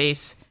into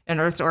space in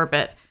Earth's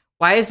orbit.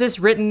 Why is this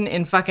written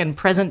in fucking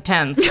present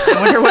tense?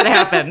 I wonder what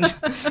happened.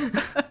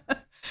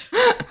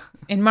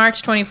 In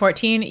March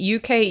 2014,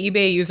 UK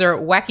eBay user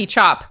Wacky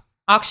Chop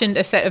auctioned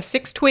a set of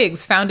 6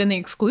 twigs found in the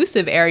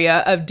exclusive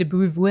area of de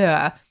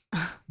Beauvoir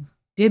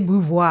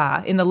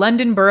in the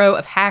London borough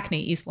of Hackney,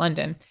 East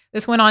London.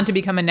 This went on to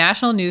become a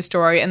national news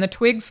story, and the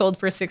twigs sold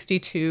for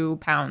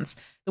 £62.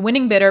 The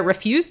winning bidder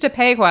refused to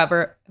pay,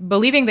 however,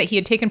 believing that he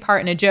had taken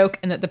part in a joke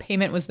and that the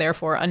payment was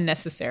therefore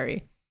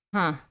unnecessary.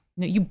 Huh.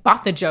 No, you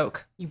bought the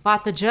joke. You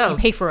bought the joke. You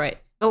pay for it.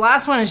 The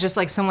last one is just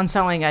like someone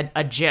selling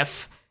a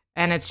GIF,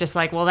 and it's just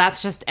like, well,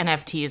 that's just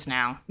NFTs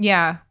now.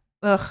 Yeah.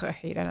 Ugh, I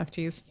hate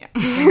NFTs. Yeah.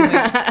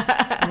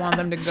 I want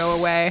them to go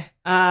away.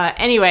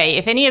 Anyway,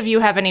 if any of you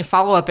have any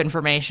follow-up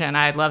information,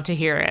 I'd love to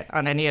hear it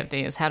on any of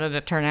these. How did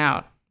it turn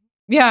out?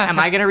 Yeah. Am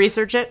I going to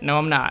research it? No,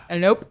 I'm not.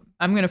 Nope.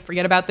 I'm going to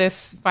forget about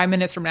this 5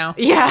 minutes from now.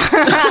 Yeah.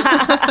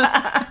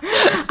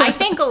 I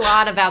think a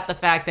lot about the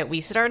fact that we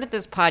started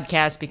this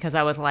podcast because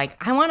I was like,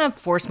 I want to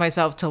force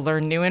myself to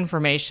learn new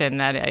information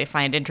that I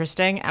find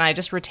interesting, and I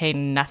just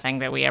retain nothing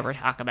that we ever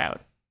talk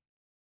about.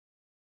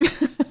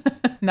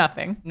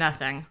 Nothing.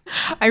 Nothing.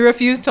 I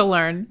refuse to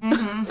learn.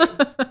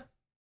 Mm-hmm.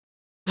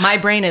 My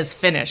brain is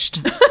finished.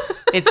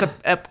 It's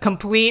a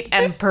complete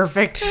and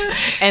perfect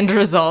end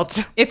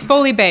result. It's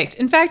fully baked.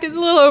 In fact, it's a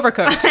little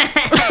overcooked.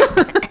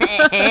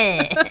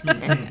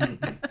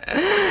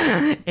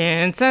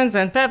 Incense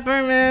and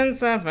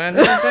peppermints.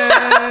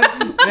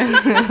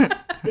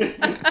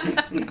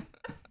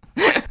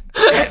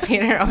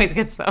 Peter always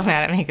gets so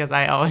mad at me because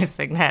I always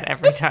sing that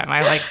every time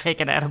I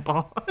take an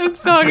edible. That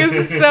song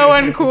is so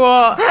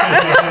uncool.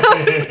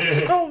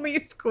 It's the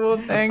least cool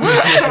thing in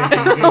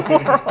the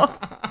world.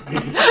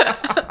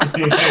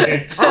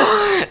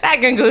 That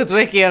concludes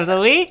Wiki of the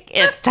Week.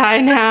 It's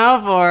time now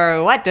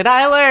for What Did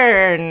I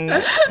Learn?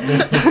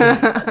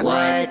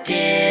 What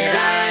did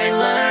I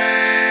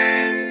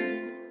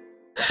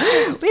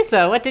learn?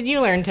 Lisa, what did you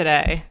learn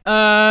today?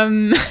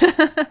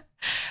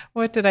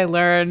 What did I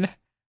learn?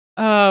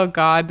 Oh,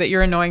 God, that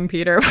you're annoying,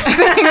 Peter, by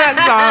singing that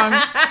song.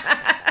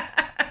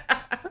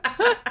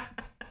 I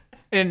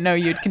didn't know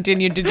you'd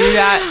continued to do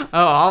that. Oh,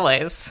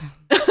 always.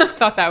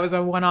 Thought that was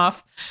a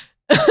one-off.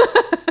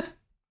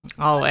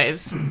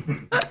 Always.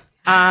 And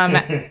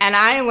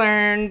I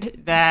learned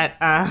that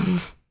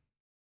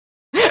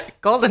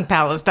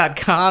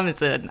GoldenPalace.com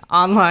is an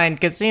online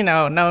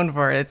casino known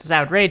for its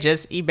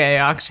outrageous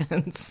eBay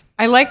auctions.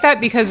 I like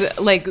that because,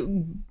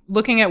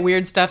 looking at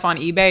weird stuff on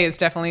eBay is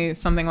definitely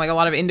something like a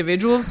lot of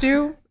individuals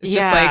do. It's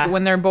just Yeah. like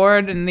when they're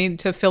bored and need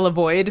to fill a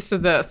void. So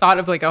the thought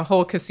of a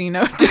whole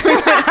casino doing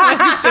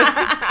that is just,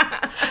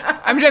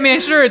 I'm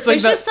sure it's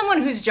It's just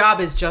someone whose job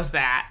is just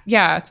that.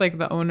 yeah, it's like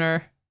the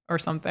owner or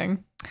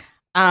something.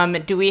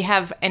 Do we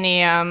have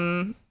any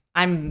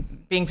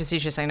I'm being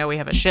facetious. I know we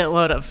have a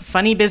shitload of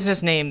funny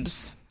business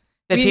names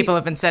that people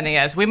have been sending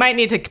us. We might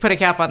need to put a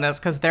cap on this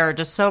because there are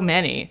just so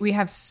many. We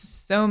have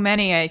so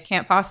many. I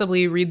can't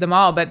possibly read them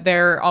all, but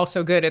they're all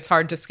so good. It's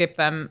hard to skip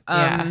them.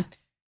 Yeah.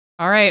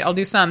 All right, I'll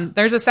do some.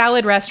 There's a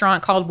salad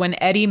restaurant called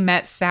When Eddie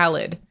Met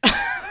Salad.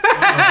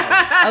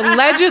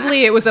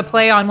 Allegedly, it was a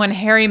play on When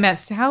Harry Met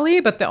Sally,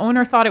 but the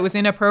owner thought it was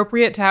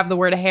inappropriate to have the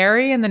word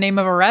Harry in the name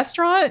of a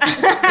restaurant.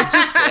 It's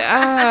just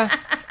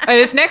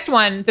this next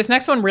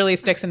one really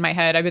sticks in my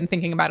head. I've been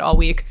thinking about it all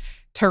week.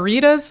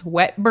 Tarita's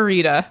Wet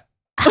Burrito.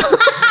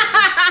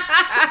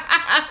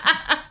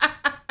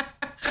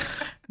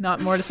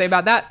 Not more to say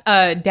about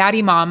that.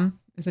 Daddy Mom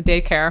is a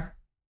daycare.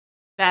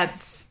 I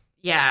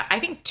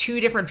think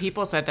 2 different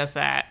people sent us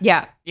that.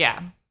 Yeah.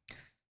 Yeah.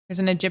 There's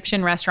an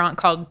Egyptian restaurant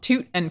called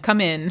Toot and Come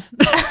In.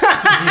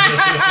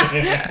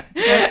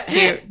 That's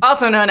cute.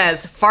 Also known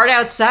as Fart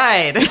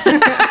Outside.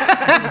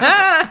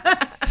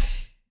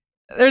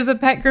 There's a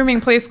pet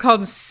grooming place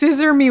called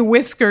Scissor Me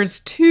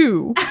Whiskers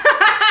 2.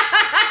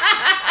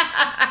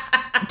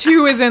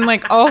 2 is in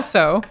like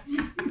also.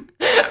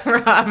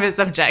 Rob is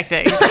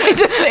objecting.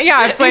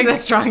 It's like the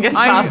strongest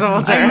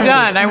possible terms. I'm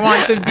done. I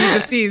want to be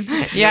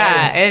deceased.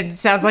 Yeah, it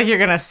sounds like you're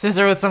going to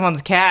scissor with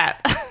someone's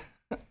cat.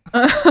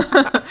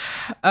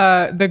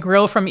 The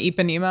grill from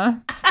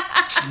Ipanema.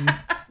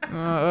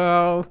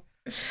 Oh,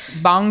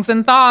 bongs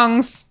and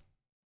thongs.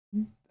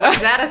 What's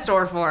that a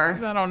store for?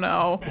 I don't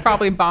know.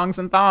 Probably bongs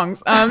and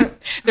thongs.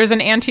 There's an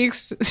antique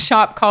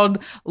shop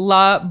called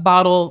La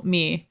Bottle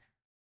Me.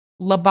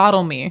 La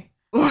Bottle Me.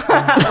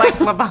 Like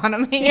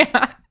lobotomy?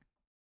 Yeah.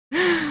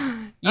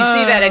 You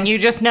see that and you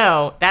just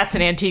know that's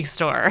an antique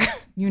store.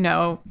 You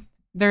know,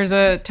 there's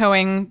a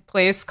towing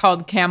place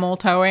called Camel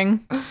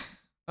Towing.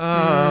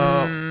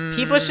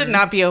 People should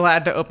not be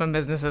allowed to open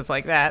businesses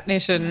like that. They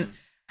shouldn't.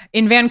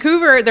 In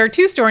Vancouver, there are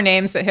 2 store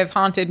names that have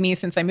haunted me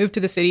since I moved to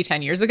the city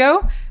 10 years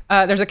ago.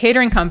 There's a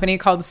catering company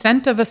called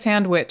Scent of a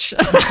Sandwich.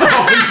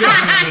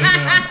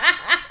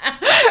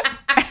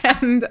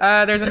 And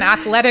there's an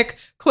athletic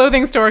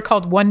clothing store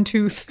called One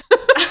Tooth.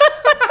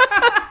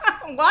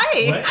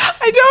 Why? What?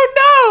 I don't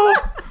know.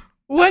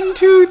 One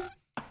Tooth.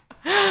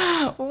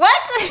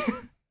 What?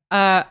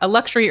 A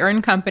luxury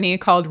urn company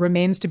called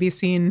Remains to Be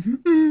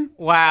Seen.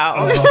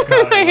 Wow. Oh,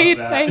 God, I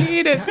love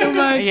hate it so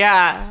much.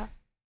 Yeah.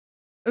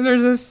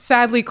 There's a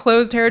sadly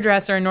closed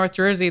hairdresser in North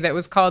Jersey that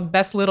was called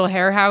Best Little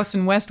Hair House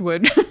in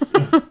Westwood.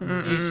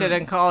 You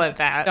shouldn't call it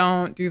that.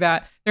 Don't do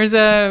that. There's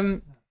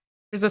a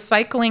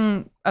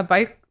spin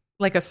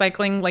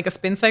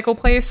cycle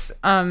place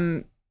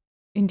in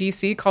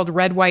DC called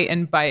Red, White,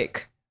 and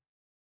Bike.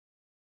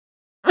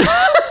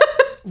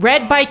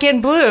 Red, Bike,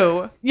 and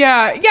Blue.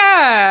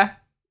 Yeah.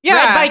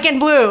 Red, Bike, and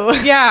Blue.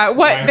 Yeah,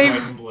 what Ride, they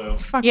white, and blue.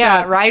 fucked Yeah,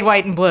 up. Ride,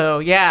 White, and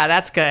Blue. Yeah,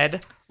 that's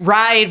good.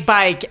 Ride,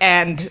 Bike,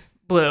 and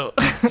Blue.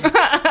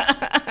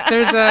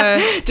 There's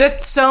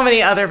Just so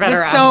many other better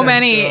there's options. so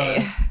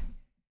many.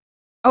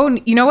 Oh,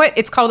 you know what?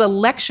 It's called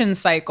Election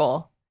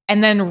Cycle.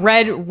 And then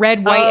red, white,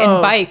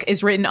 and bike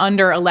is written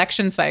under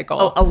election cycle.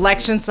 Oh,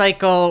 election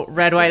cycle,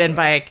 red, white, and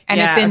bike. And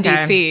Yeah, it's in okay.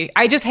 DC.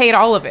 I just hate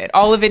all of it.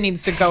 All of it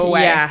needs to go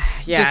away. Yeah.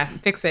 Just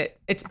fix it.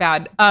 It's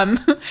bad.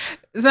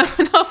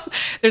 Someone else,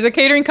 there's a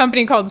catering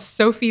company called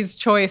Sophie's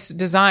Choice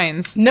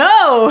Designs.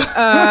 No.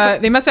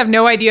 They must have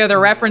no idea they're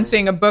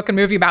referencing a book and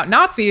movie about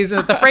Nazis.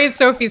 And that the phrase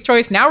Sophie's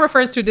Choice now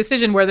refers to a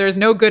decision where there's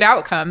no good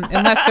outcome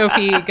unless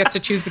Sophie gets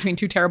to choose between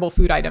 2 terrible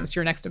food items to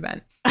your next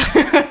event.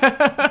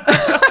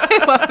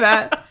 I love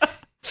that.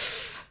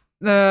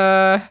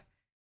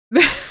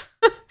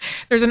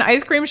 There's an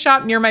ice cream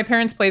shop near my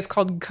parents' place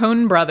called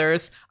Coen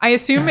Brothers. I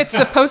assume it's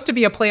supposed to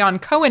be a play on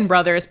Coen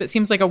Brothers, but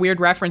seems like a weird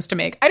reference to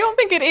make. I don't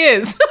think it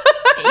is.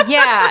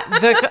 Yeah.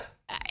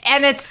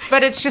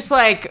 It's just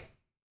like,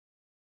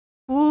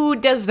 who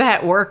does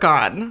that work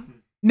on?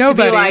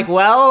 Nobody. To be like,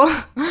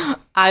 well,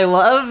 I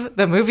love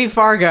the movie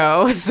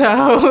Fargo,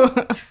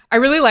 so. I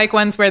really like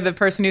ones where the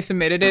person who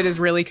submitted it is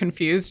really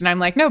confused, and I'm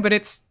like, no, but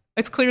it's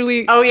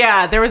clearly. Oh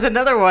yeah, there was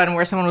another one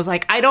where someone was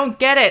like, I don't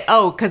get it.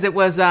 Oh, because it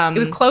was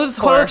Clothes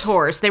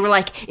Horse. They were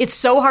like, it's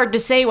so hard to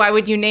say. Why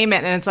would you name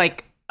it? And it's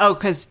like, oh,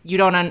 because you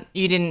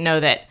didn't know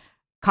that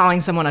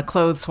calling someone a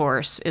clothes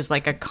horse is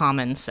like a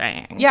common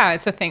saying. Yeah,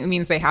 it's a thing. It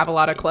means they have a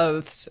lot of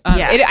clothes.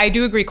 I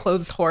do agree.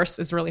 Clothes horse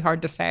is really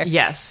hard to say.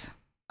 Yes.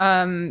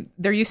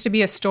 There used to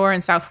be a store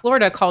in South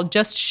Florida called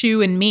Just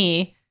Shoe and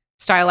Me,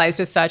 stylized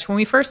as such. When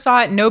we first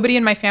saw it, nobody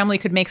in my family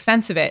could make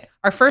sense of it.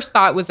 Our first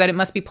thought was that it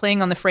must be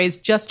playing on the phrase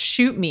 "just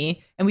shoot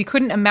me," and we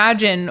couldn't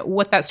imagine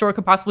what that store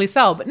could possibly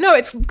sell. But no,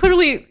 it's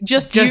clearly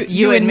just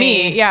you and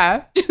me.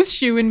 Yeah, just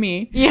shoe and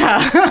me.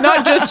 Yeah.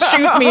 Not just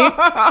shoot me.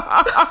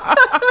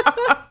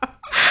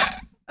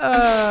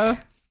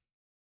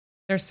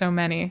 There's so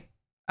many.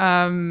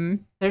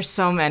 There's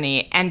so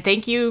many. And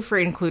thank you for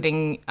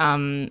including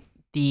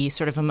the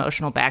sort of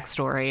emotional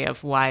backstory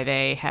of why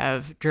they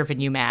have driven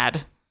you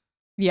mad.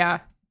 Yeah.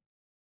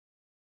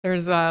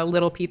 There's a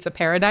Little Pizza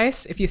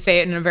Paradise. If you say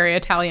it in a very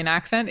Italian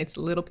accent, it's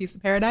Little Pizza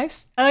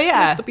Paradise. Oh,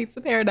 yeah. Little Pizza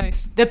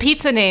Paradise. The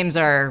pizza names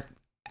are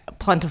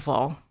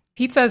plentiful.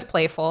 Pizza is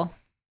playful.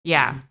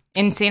 Yeah.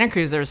 In Santa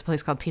Cruz, there was a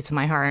place called Pizza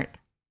My Heart.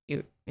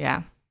 Cute.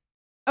 Yeah.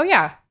 Oh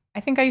yeah, I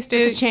think I used to.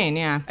 It's a chain,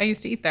 yeah. I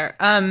used to eat there.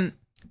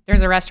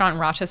 There's a restaurant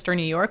in Rochester,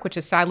 New York, which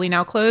is sadly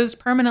now closed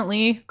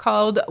permanently,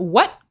 called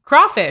What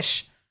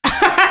Crawfish.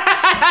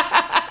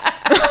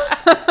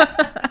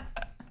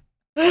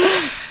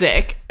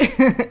 Sick.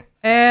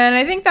 And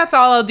I think that's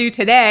all I'll do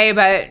today,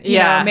 but you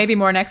know, maybe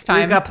more next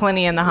time. We've got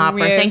plenty in the hopper.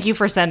 Thank you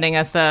for sending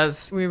us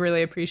those. We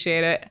really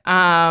appreciate it.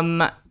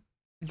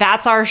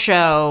 That's our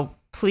show.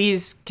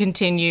 Please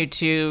continue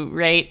to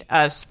rate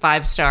us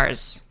 5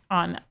 stars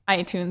on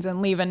iTunes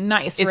and leave a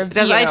nice review.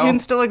 Does iTunes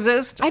still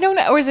exist? I don't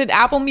know. Or is it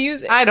Apple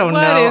Music? I don't know.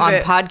 On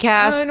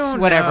podcasts,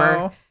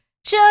 whatever.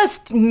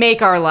 Just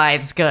make our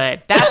lives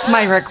good. That's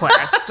my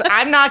request.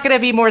 I'm not going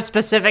to be more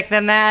specific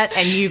than that,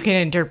 and you can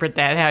interpret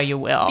that how you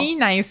will. Be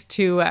nice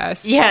to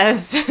us.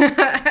 Yes.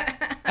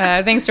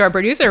 Thanks to our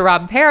producer,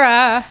 Rob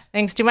Para.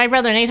 Thanks to my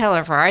brother, Nate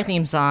Heller, for our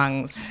theme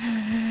songs.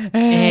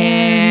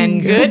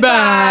 And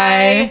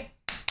goodbye.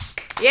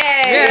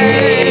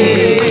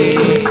 Yay!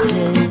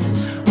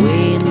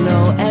 We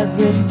know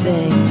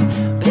everything,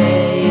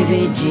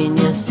 baby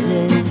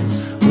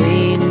geniuses.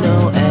 We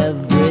know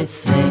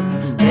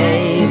everything,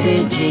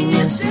 baby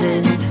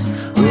geniuses.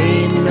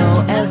 We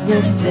know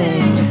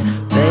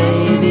everything,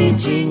 baby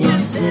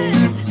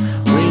geniuses.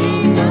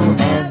 We know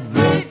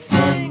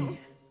everything.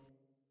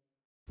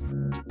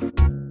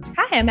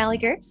 Hi, I'm Allie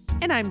Gertz.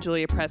 And I'm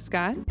Julia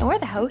Prescott. And we're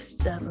the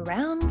hosts of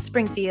Around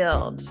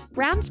Springfield.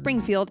 Round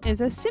Springfield is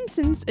a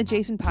Simpsons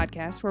adjacent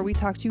podcast where we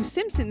talk to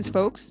Simpsons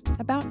folks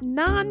about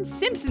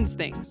non-Simpsons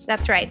things.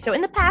 That's right. So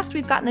in the past,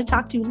 we've gotten to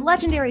talk to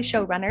legendary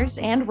showrunners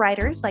and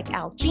writers like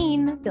Al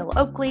Jean, Bill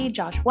Oakley,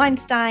 Josh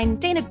Weinstein,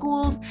 Dana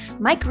Gould,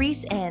 Mike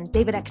Reiss, and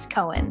David X.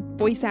 Cohen.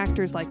 Voice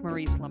actors like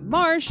Maurice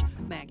LaMarche,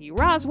 Maggie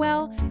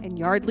Roswell, and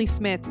Yardley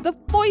Smith, the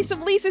voice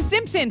of Lisa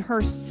Simpson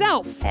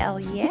herself. Hell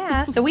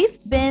yeah. So we've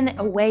been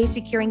away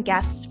securing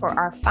guests for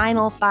our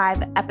final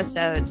 5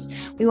 episodes.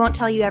 We won't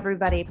tell you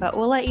everybody, but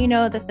we'll let you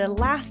know that the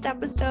last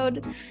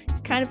episode is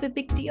kind of a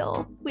big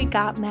deal. We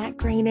got Matt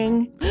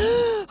Groening.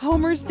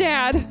 Homer's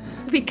dad.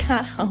 We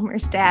got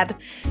Homer's dad.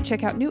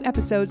 Check out new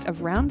episodes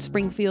of Round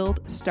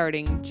Springfield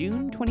starting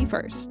June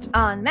 21st.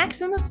 On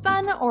Maximum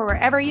Fun or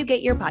wherever you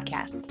get your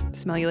podcasts.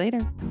 Smell you later.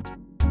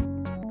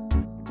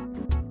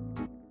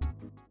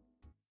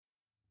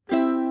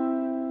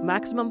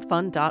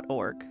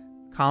 MaximumFun.org.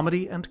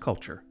 Comedy and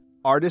culture.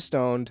 Artist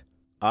owned.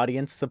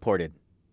 Audience supported.